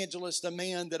evangelist, a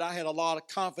man that I had a lot of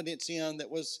confidence in,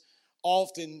 that was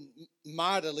often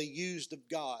mightily used of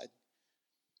God.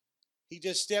 He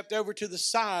just stepped over to the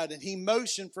side and he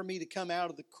motioned for me to come out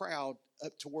of the crowd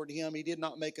up toward him. He did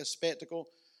not make a spectacle.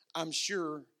 I'm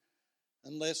sure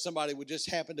unless somebody would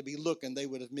just happen to be looking, they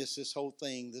would have missed this whole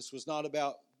thing. This was not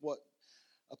about what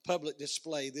a public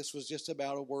display. This was just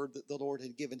about a word that the Lord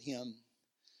had given him.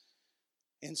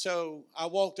 And so I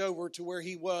walked over to where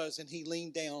he was, and he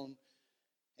leaned down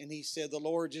and he said, "The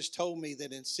Lord just told me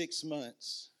that in 6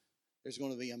 months there's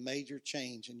going to be a major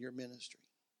change in your ministry."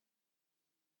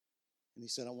 And he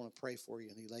said, "I want to pray for you."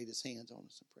 And he laid his hands on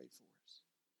us and prayed for us.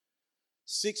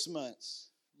 6 months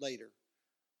later,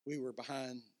 we were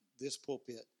behind this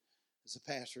pulpit as a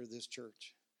pastor of this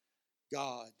church.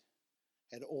 God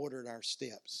had ordered our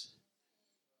steps.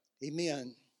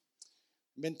 Amen.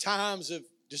 Been times of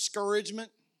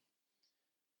discouragement.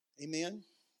 Amen.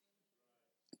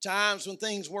 Times when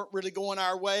things weren't really going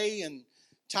our way, and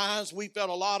times we felt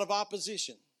a lot of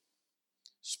opposition,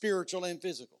 spiritual and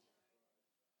physical.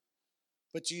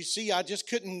 But you see, I just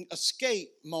couldn't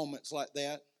escape moments like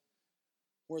that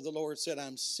where the Lord said,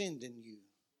 "I'm sending you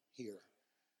here."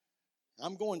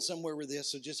 I'm going somewhere with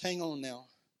this, so just hang on now.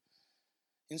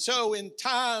 And so in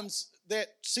times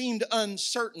that seemed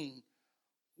uncertain,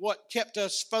 what kept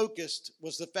us focused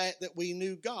was the fact that we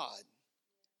knew God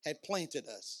had planted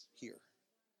us here.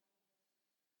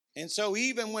 And so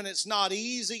even when it's not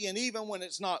easy and even when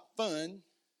it's not fun,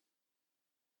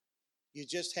 you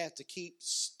just have to keep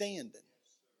standing.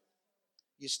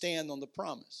 You stand on the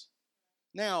promise.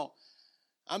 Now,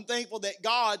 I'm thankful that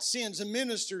God sends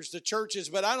ministers to churches,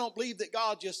 but I don't believe that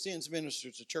God just sends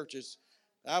ministers to churches.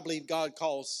 I believe God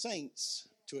calls saints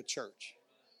to a church.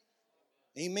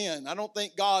 Amen. I don't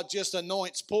think God just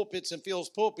anoints pulpits and fills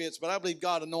pulpits, but I believe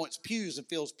God anoints pews and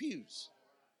fills pews.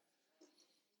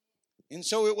 And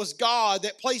so it was God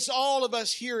that placed all of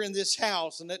us here in this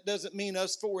house, and that doesn't mean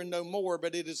us four and no more,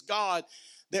 but it is God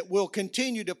that will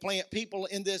continue to plant people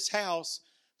in this house,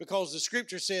 because the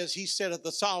scripture says He setteth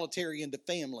the solitary into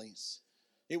families.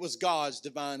 It was God's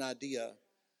divine idea.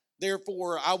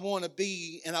 Therefore, I want to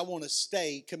be and I want to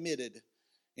stay committed,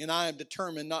 and I am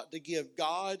determined not to give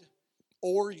God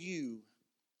or you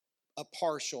a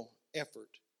partial effort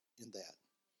in that.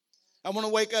 I want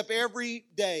to wake up every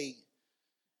day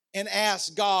and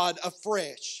ask God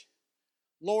afresh,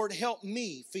 "Lord, help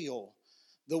me feel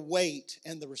the weight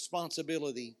and the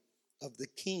responsibility of the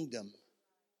kingdom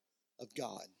of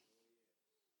God."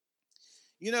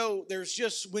 You know, there's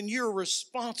just, when you're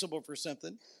responsible for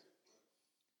something,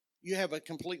 you have a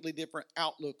completely different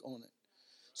outlook on it.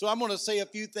 So I'm going to say a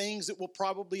few things that will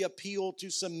probably appeal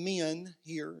to some men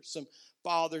here, some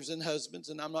fathers and husbands,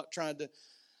 and I'm not trying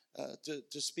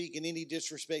to speak in any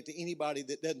disrespect to anybody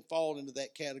that doesn't fall into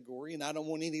that category, and I don't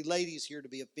want any ladies here to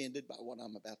be offended by what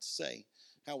I'm about to say.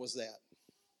 How was that?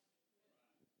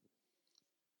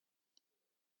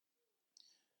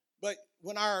 But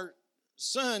when our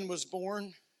son was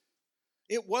born,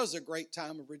 it was a great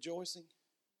time of rejoicing.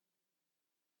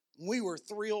 We were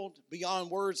thrilled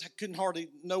beyond words. I couldn't hardly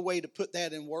no way to put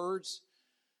that in words.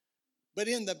 But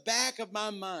in the back of my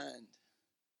mind,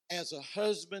 as a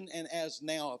husband and as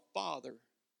now a father,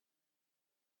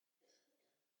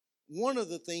 one of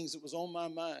the things that was on my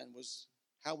mind was,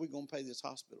 how are we going to pay this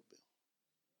hospital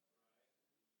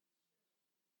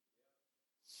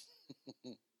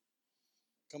bill?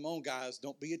 Come on, guys,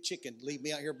 don't be a chicken. Leave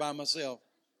me out here by myself.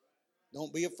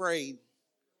 Don't be afraid.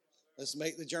 Let's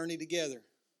make the journey together.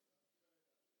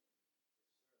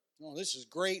 Oh, this is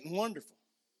great and wonderful.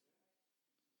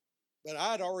 But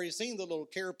I'd already seen the little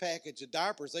care package of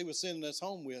diapers they were sending us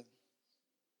home with.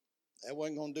 That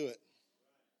wasn't going to do it.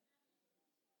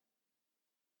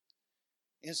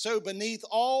 And so beneath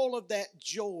all of that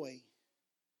joy,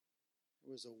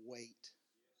 there was a weight.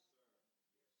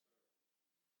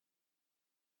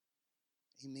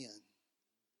 Amen.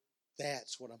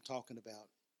 That's what I'm talking about.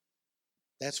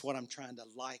 That's what I'm trying to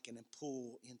liken and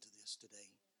pull into this today.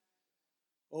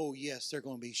 Oh, yes, they're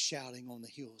going to be shouting on the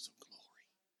hills of glory.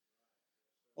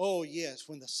 Oh, yes,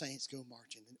 when the saints go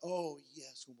marching. And oh,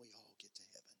 yes, when we all get to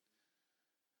heaven.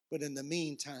 But in the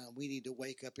meantime, we need to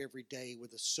wake up every day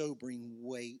with a sobering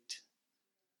weight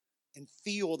and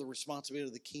feel the responsibility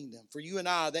of the kingdom. For you and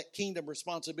I, that kingdom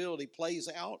responsibility plays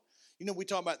out. You know, we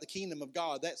talk about the kingdom of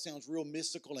God. That sounds real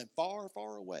mystical and far,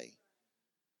 far away.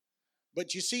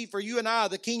 But you see, for you and I,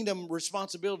 the kingdom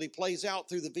responsibility plays out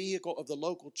through the vehicle of the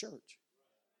local church.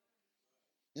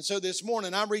 And so this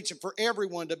morning, I'm reaching for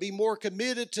everyone to be more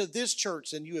committed to this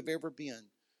church than you have ever been.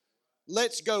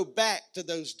 Let's go back to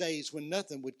those days when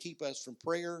nothing would keep us from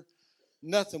prayer,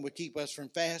 nothing would keep us from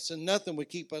fasting, nothing would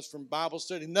keep us from Bible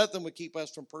study, nothing would keep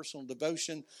us from personal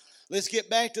devotion. Let's get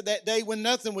back to that day when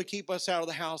nothing would keep us out of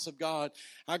the house of God.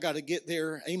 I got to get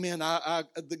there. Amen.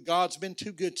 God's been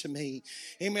too good to me.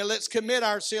 Amen. Let's commit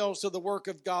ourselves to the work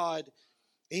of God.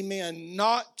 Amen.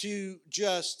 Not to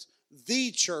just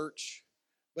the church,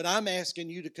 but I'm asking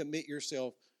you to commit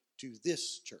yourself to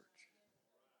this church.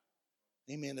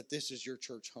 Amen. If this is your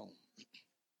church home.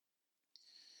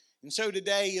 And so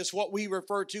today is what we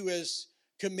refer to as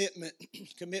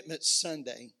Commitment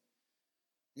Sunday.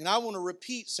 And I want to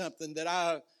repeat something that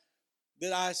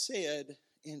I said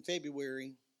in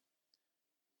February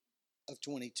of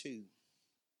 22.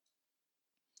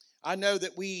 I know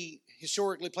that we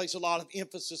historically place a lot of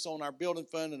emphasis on our building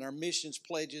fund and our missions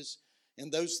pledges,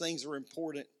 and those things are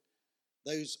important.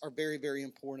 Those are very, very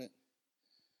important.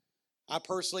 I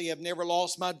personally have never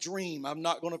lost my dream. I'm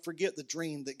not going to forget the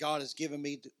dream that God has given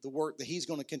me, the work that He's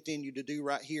going to continue to do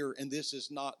right here, and this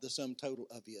is not the sum total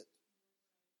of it.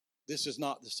 This is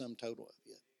not the sum total of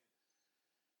it.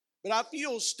 But I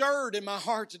feel stirred in my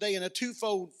heart today in a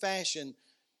twofold fashion.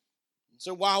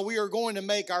 So while we are going to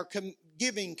make our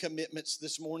giving commitments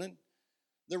this morning,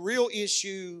 the real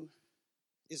issue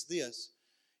is this.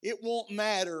 It won't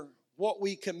matter what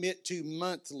we commit to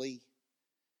monthly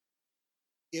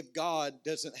if God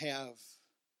doesn't have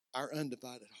our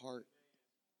undivided heart.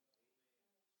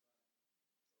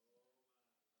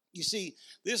 You see,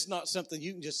 this is not something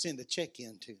you can just send a check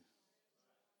into.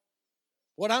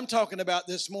 What I'm talking about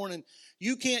this morning,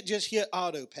 you can't just hit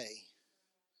auto pay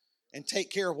and take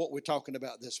care of what we're talking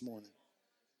about this morning.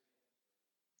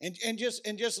 And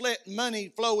just let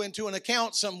money flow into an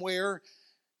account somewhere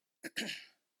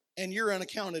and you're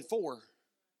unaccounted for.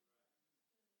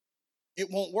 It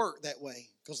won't work that way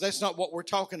because that's not what we're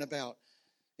talking about.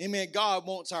 Amen. God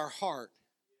wants our heart.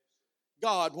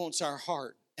 God wants our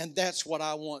heart. And that's what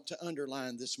I want to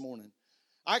underline this morning.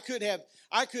 I could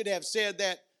have said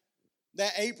that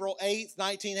April 8th,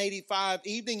 1985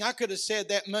 evening. I could have said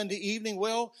that Monday evening,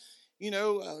 well,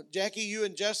 Jackie, you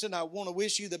and Justin, I want to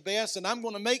wish you the best, and I'm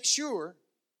going to make sure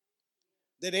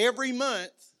that every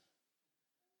month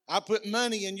I put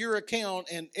money in your account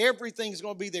and everything's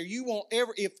going to be there. You won't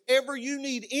ever, if ever you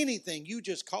need anything, you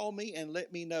just call me and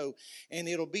let me know, and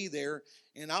it'll be there,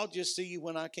 and I'll just see you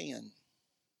when I can.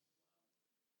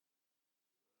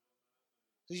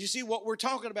 You see, what we're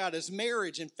talking about is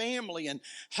marriage and family and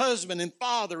husband and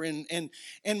father and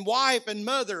wife and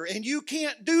mother. And you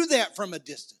can't do that from a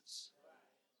distance.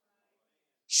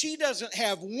 She doesn't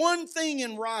have one thing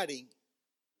in writing,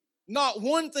 not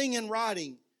one thing in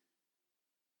writing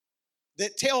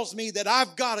that tells me that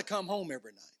I've got to come home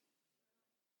every night.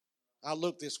 I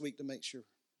looked this week to make sure.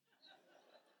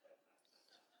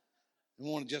 I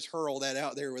want to just hurl that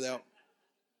out there without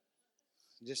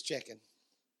just checking.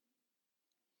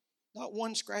 Not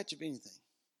one scratch of anything.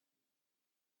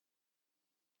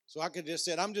 So I could just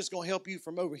said, I'm just going to help you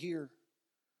from over here.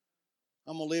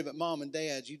 I'm going to live at mom and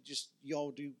dad's.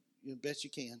 Y'all do the best you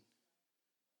can.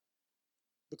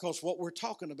 Because what we're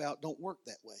talking about don't work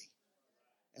that way.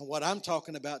 And what I'm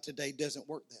talking about today doesn't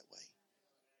work that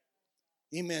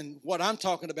way. Amen. What I'm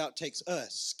talking about takes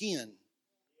us,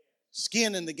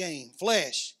 skin in the game,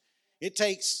 flesh.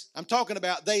 I'm talking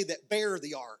about they that bear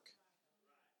the ark.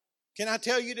 Can I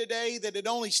tell you today that it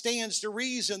only stands to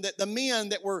reason that the men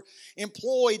that were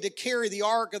employed to carry the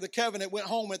Ark of the Covenant went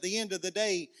home at the end of the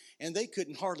day and they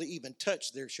couldn't hardly even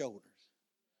touch their shoulders.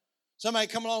 Somebody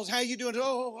come along and say, how you doing?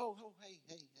 Oh,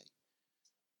 hey.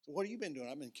 So what have you been doing?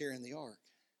 I've been carrying the Ark.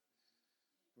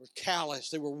 They were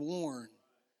calloused. They were worn.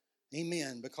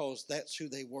 Amen, because that's who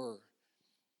they were.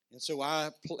 And so I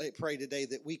pray today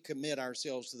that we commit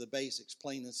ourselves to the basics,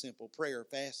 plain and simple, prayer,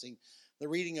 fasting, the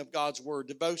reading of God's word,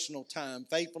 devotional time,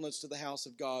 faithfulness to the house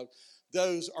of God.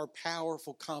 Those are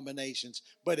powerful combinations,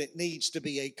 but it needs to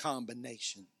be a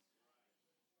combination.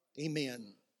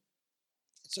 Amen.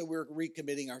 So we're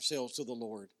recommitting ourselves to the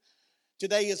Lord.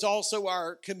 Today is also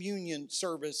our communion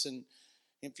service, and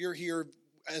if you're here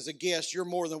as a guest, you're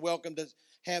more than welcome to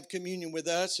have communion with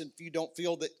us. And if you don't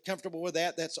feel comfortable with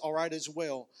that, that's all right as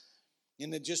well.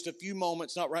 And in just a few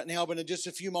moments, not right now, but in just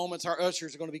a few moments, our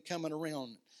ushers are going to be coming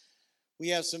around. We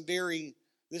have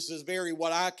this is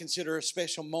what I consider a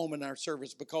special moment in our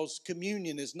service, because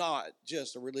communion is not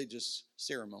just a religious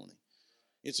ceremony.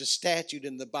 It's a statute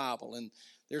in the Bible, and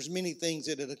there's many things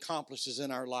that it accomplishes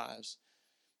in our lives.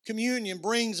 Communion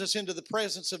brings us into the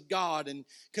presence of God, and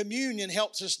communion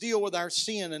helps us deal with our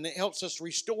sin, and it helps us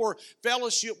restore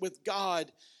fellowship with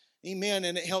God. Amen.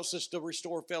 And it helps us to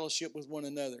restore fellowship with one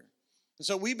another. And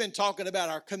so we've been talking about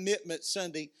our commitment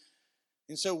Sunday.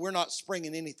 And so we're not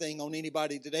springing anything on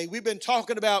anybody today. We've been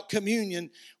talking about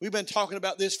communion. We've been talking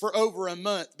about this for over a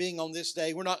month being on this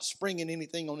day. We're not springing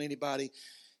anything on anybody.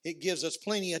 It gives us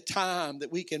plenty of time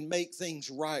that we can make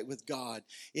things right with God.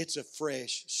 It's a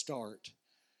fresh start.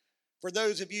 For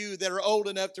those of you that are old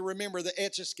enough to remember the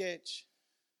Etch-a-Sketch,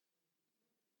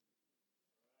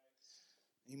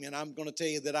 amen, I'm going to tell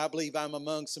you that I believe I'm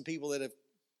among some people that have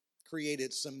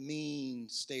created some mean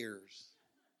stares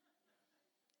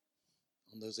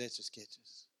on those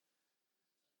Etch-a-Sketches.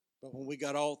 But when we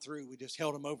got all through, we just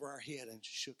held them over our head and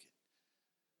shook it.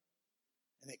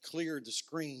 And it cleared the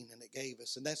screen and it gave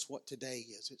us. And that's what today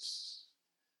is. It's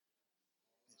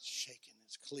shaking,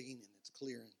 it's cleaning, it's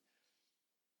clearing.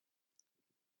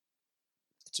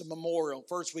 It's a memorial.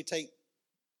 First we take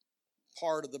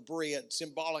part of the bread,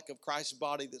 symbolic of Christ's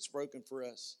body that's broken for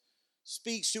us.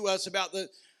 Speaks to us about the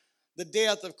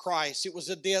death of Christ. It was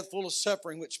a death full of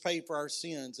suffering which paid for our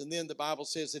sins. And then the Bible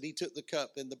says that he took the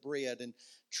cup and the bread and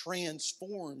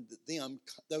transformed them,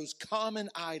 those common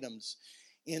items,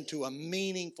 into a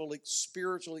meaningful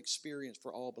spiritual experience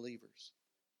for all believers.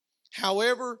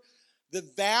 However, the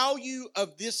value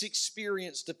of this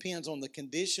experience depends on the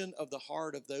condition of the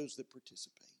heart of those that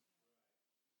participate.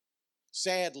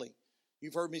 Sadly,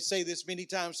 you've heard me say this many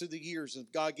times through the years, and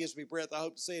if God gives me breath, I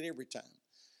hope to say it every time.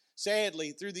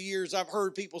 Sadly, through the years, I've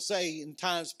heard people say in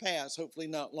times past, hopefully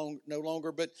no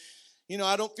longer, but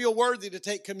I don't feel worthy to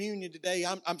take communion today,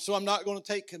 so I'm not going to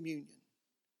take communion.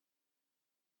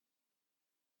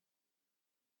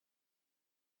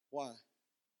 Why?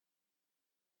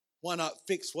 Why not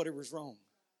fix whatever's wrong?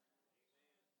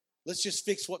 Let's just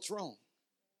fix what's wrong.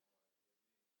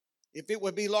 If it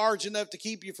would be large enough to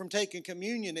keep you from taking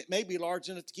communion, it may be large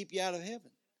enough to keep you out of heaven.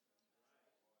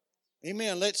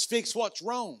 Amen. Let's fix what's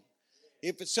wrong.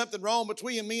 If it's something wrong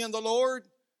between me and the Lord,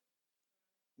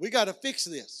 we got to fix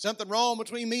this. Something wrong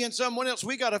between me and someone else,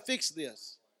 we got to fix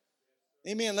this.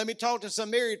 Amen. Let me talk to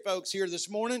some married folks here this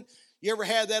morning. You ever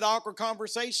had that awkward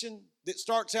conversation that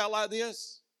starts out like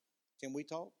this? Can we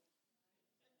talk?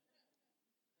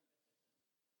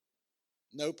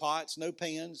 No pots, no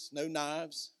pans, no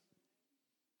knives.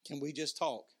 Can we just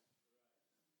talk?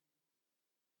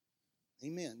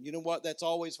 Amen. You know what that's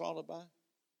always followed by?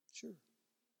 Sure.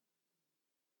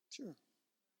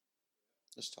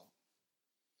 Let's talk.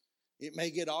 It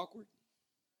may get awkward.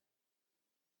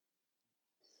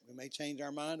 We may change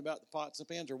our mind about the pots and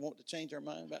pans or want to change our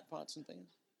mind about pots and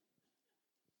pans.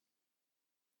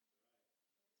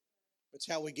 It's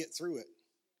how we get through it.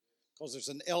 Because there's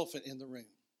an elephant in the room.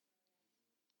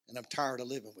 And I'm tired of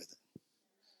living with it.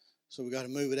 So we got to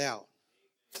move it out.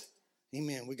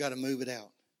 Amen. We got to move it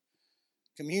out.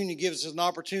 Communion gives us an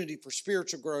opportunity for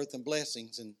spiritual growth and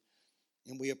blessings. And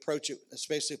we approach it,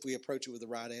 especially if we approach it with the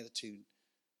right attitude.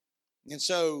 And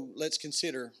so let's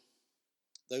consider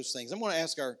those things. I'm going to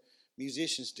ask our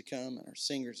musicians to come and our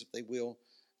singers, if they will.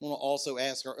 I'm going to also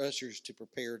ask our ushers to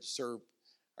prepare to serve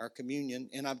our communion.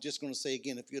 And I'm just going to say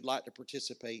again, if you'd like to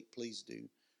participate, please do.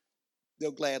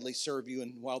 They'll gladly serve you.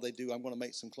 And while they do, I'm going to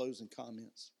make some closing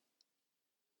comments.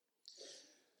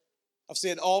 I've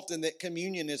said often that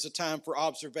communion is a time for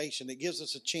observation. It gives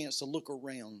us a chance to look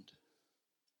around.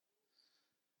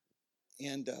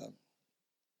 And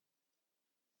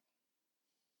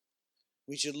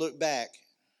we should look back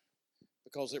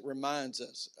because it reminds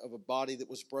us of a body that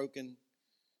was broken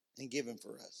and given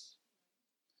for us.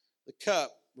 The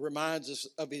cup reminds us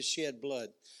of his shed blood.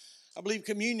 I believe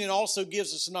communion also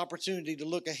gives us an opportunity to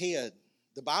look ahead.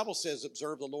 The Bible says,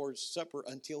 observe the Lord's Supper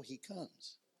until he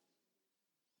comes.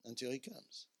 Until he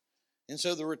comes. And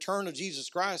so the return of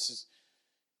Jesus Christ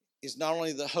is not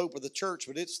only the hope of the church,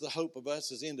 but it's the hope of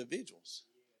us as individuals.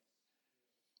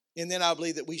 And then I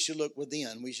believe that we should look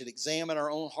within. We should examine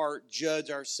our own heart, judge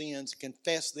our sins,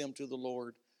 confess them to the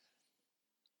Lord.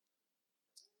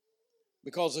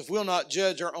 Because if we'll not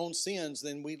judge our own sins,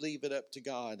 then we leave it up to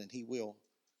God, and he will.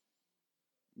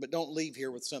 But don't leave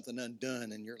here with something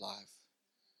undone in your life.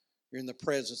 You're in the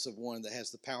presence of one that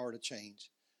has the power to change.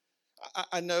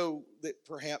 I know that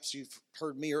perhaps you've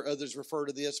heard me or others refer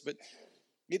to this, but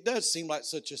it does seem like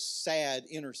such a sad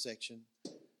intersection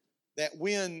that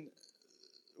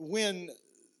when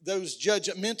those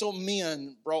judgmental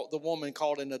men brought the woman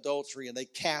caught in adultery and they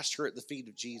cast her at the feet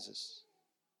of Jesus.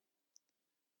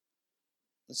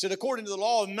 And said, according to the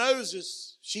law of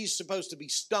Moses, she's supposed to be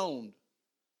stoned.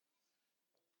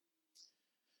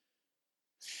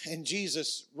 And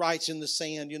Jesus writes in the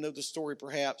sand, you know the story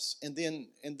perhaps, and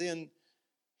then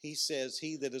he says,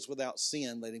 he that is without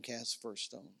sin, let him cast the first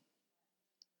stone.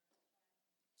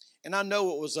 And I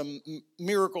know it was a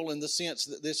miracle in the sense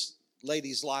that this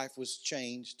lady's life was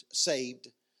changed, saved.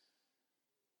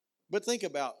 But think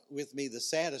about with me, the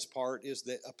saddest part is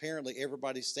that apparently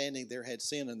everybody standing there had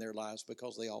sin in their lives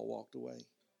because they all walked away.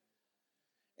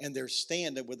 And they're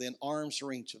standing within arm's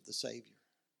reach of the Savior.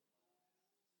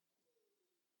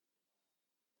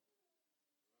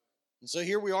 And so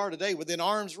here we are today within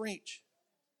arm's reach.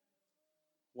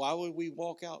 Why would we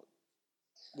walk out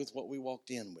with what we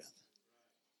walked in with?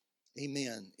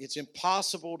 Amen. It's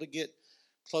impossible to get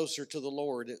closer to the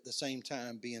Lord at the same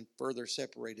time being further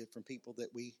separated from people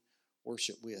that we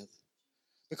worship with.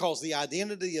 Because the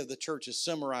identity of the church is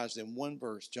summarized in one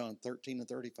verse, John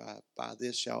 13:35. By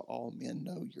this shall all men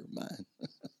know you're mine.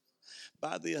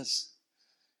 By this.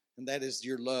 And that is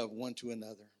your love one to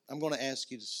another. I'm going to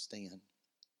ask you to stand.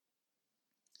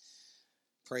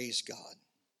 Praise God.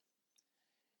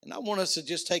 And I want us to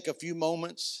just take a few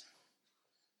moments.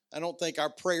 I don't think our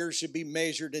prayers should be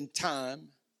measured in time,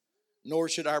 nor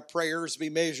should our prayers be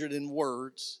measured in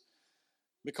words.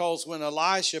 Because when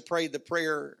Elisha prayed the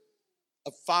prayer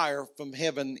of fire from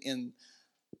heaven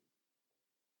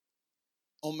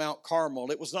on Mount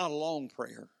Carmel, it was not a long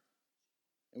prayer.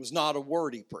 It was not a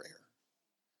wordy prayer.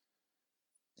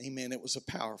 Amen. It was a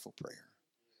powerful prayer.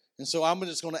 And so I'm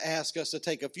just going to ask us to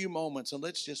take a few moments and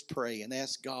let's just pray and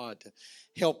ask God to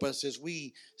help us as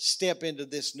we step into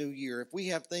this new year. If we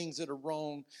have things that are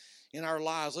wrong in our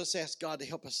lives, let's ask God to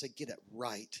help us to get it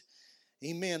right.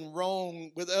 Amen.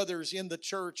 Wrong with others in the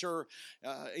church or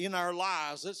in our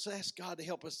lives. Let's ask God to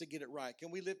help us to get it right. Can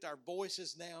we lift our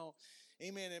voices now?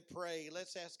 Amen. And pray.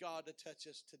 Let's ask God to touch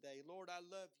us today. Lord, I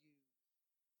love you.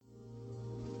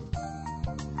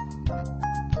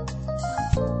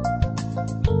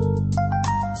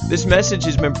 This message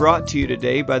has been brought to you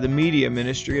today by the media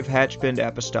ministry of Hatchbend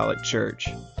Apostolic Church.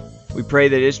 We pray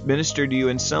that it's ministered to you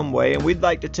in some way, and we'd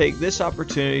like to take this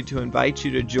opportunity to invite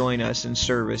you to join us in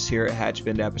service here at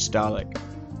Hatchbend Apostolic.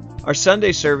 Our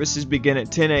Sunday services begin at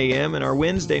 10 a.m. and our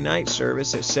Wednesday night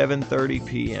service at 7:30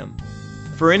 p.m.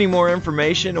 For any more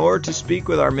information or to speak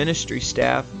with our ministry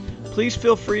staff, please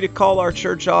feel free to call our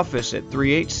church office at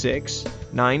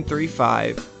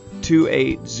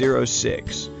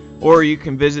 386-935-2806, or you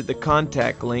can visit the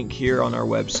contact link here on our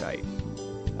website.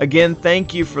 Again,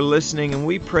 thank you for listening, and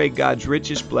we pray God's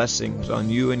richest blessings on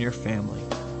you and your family.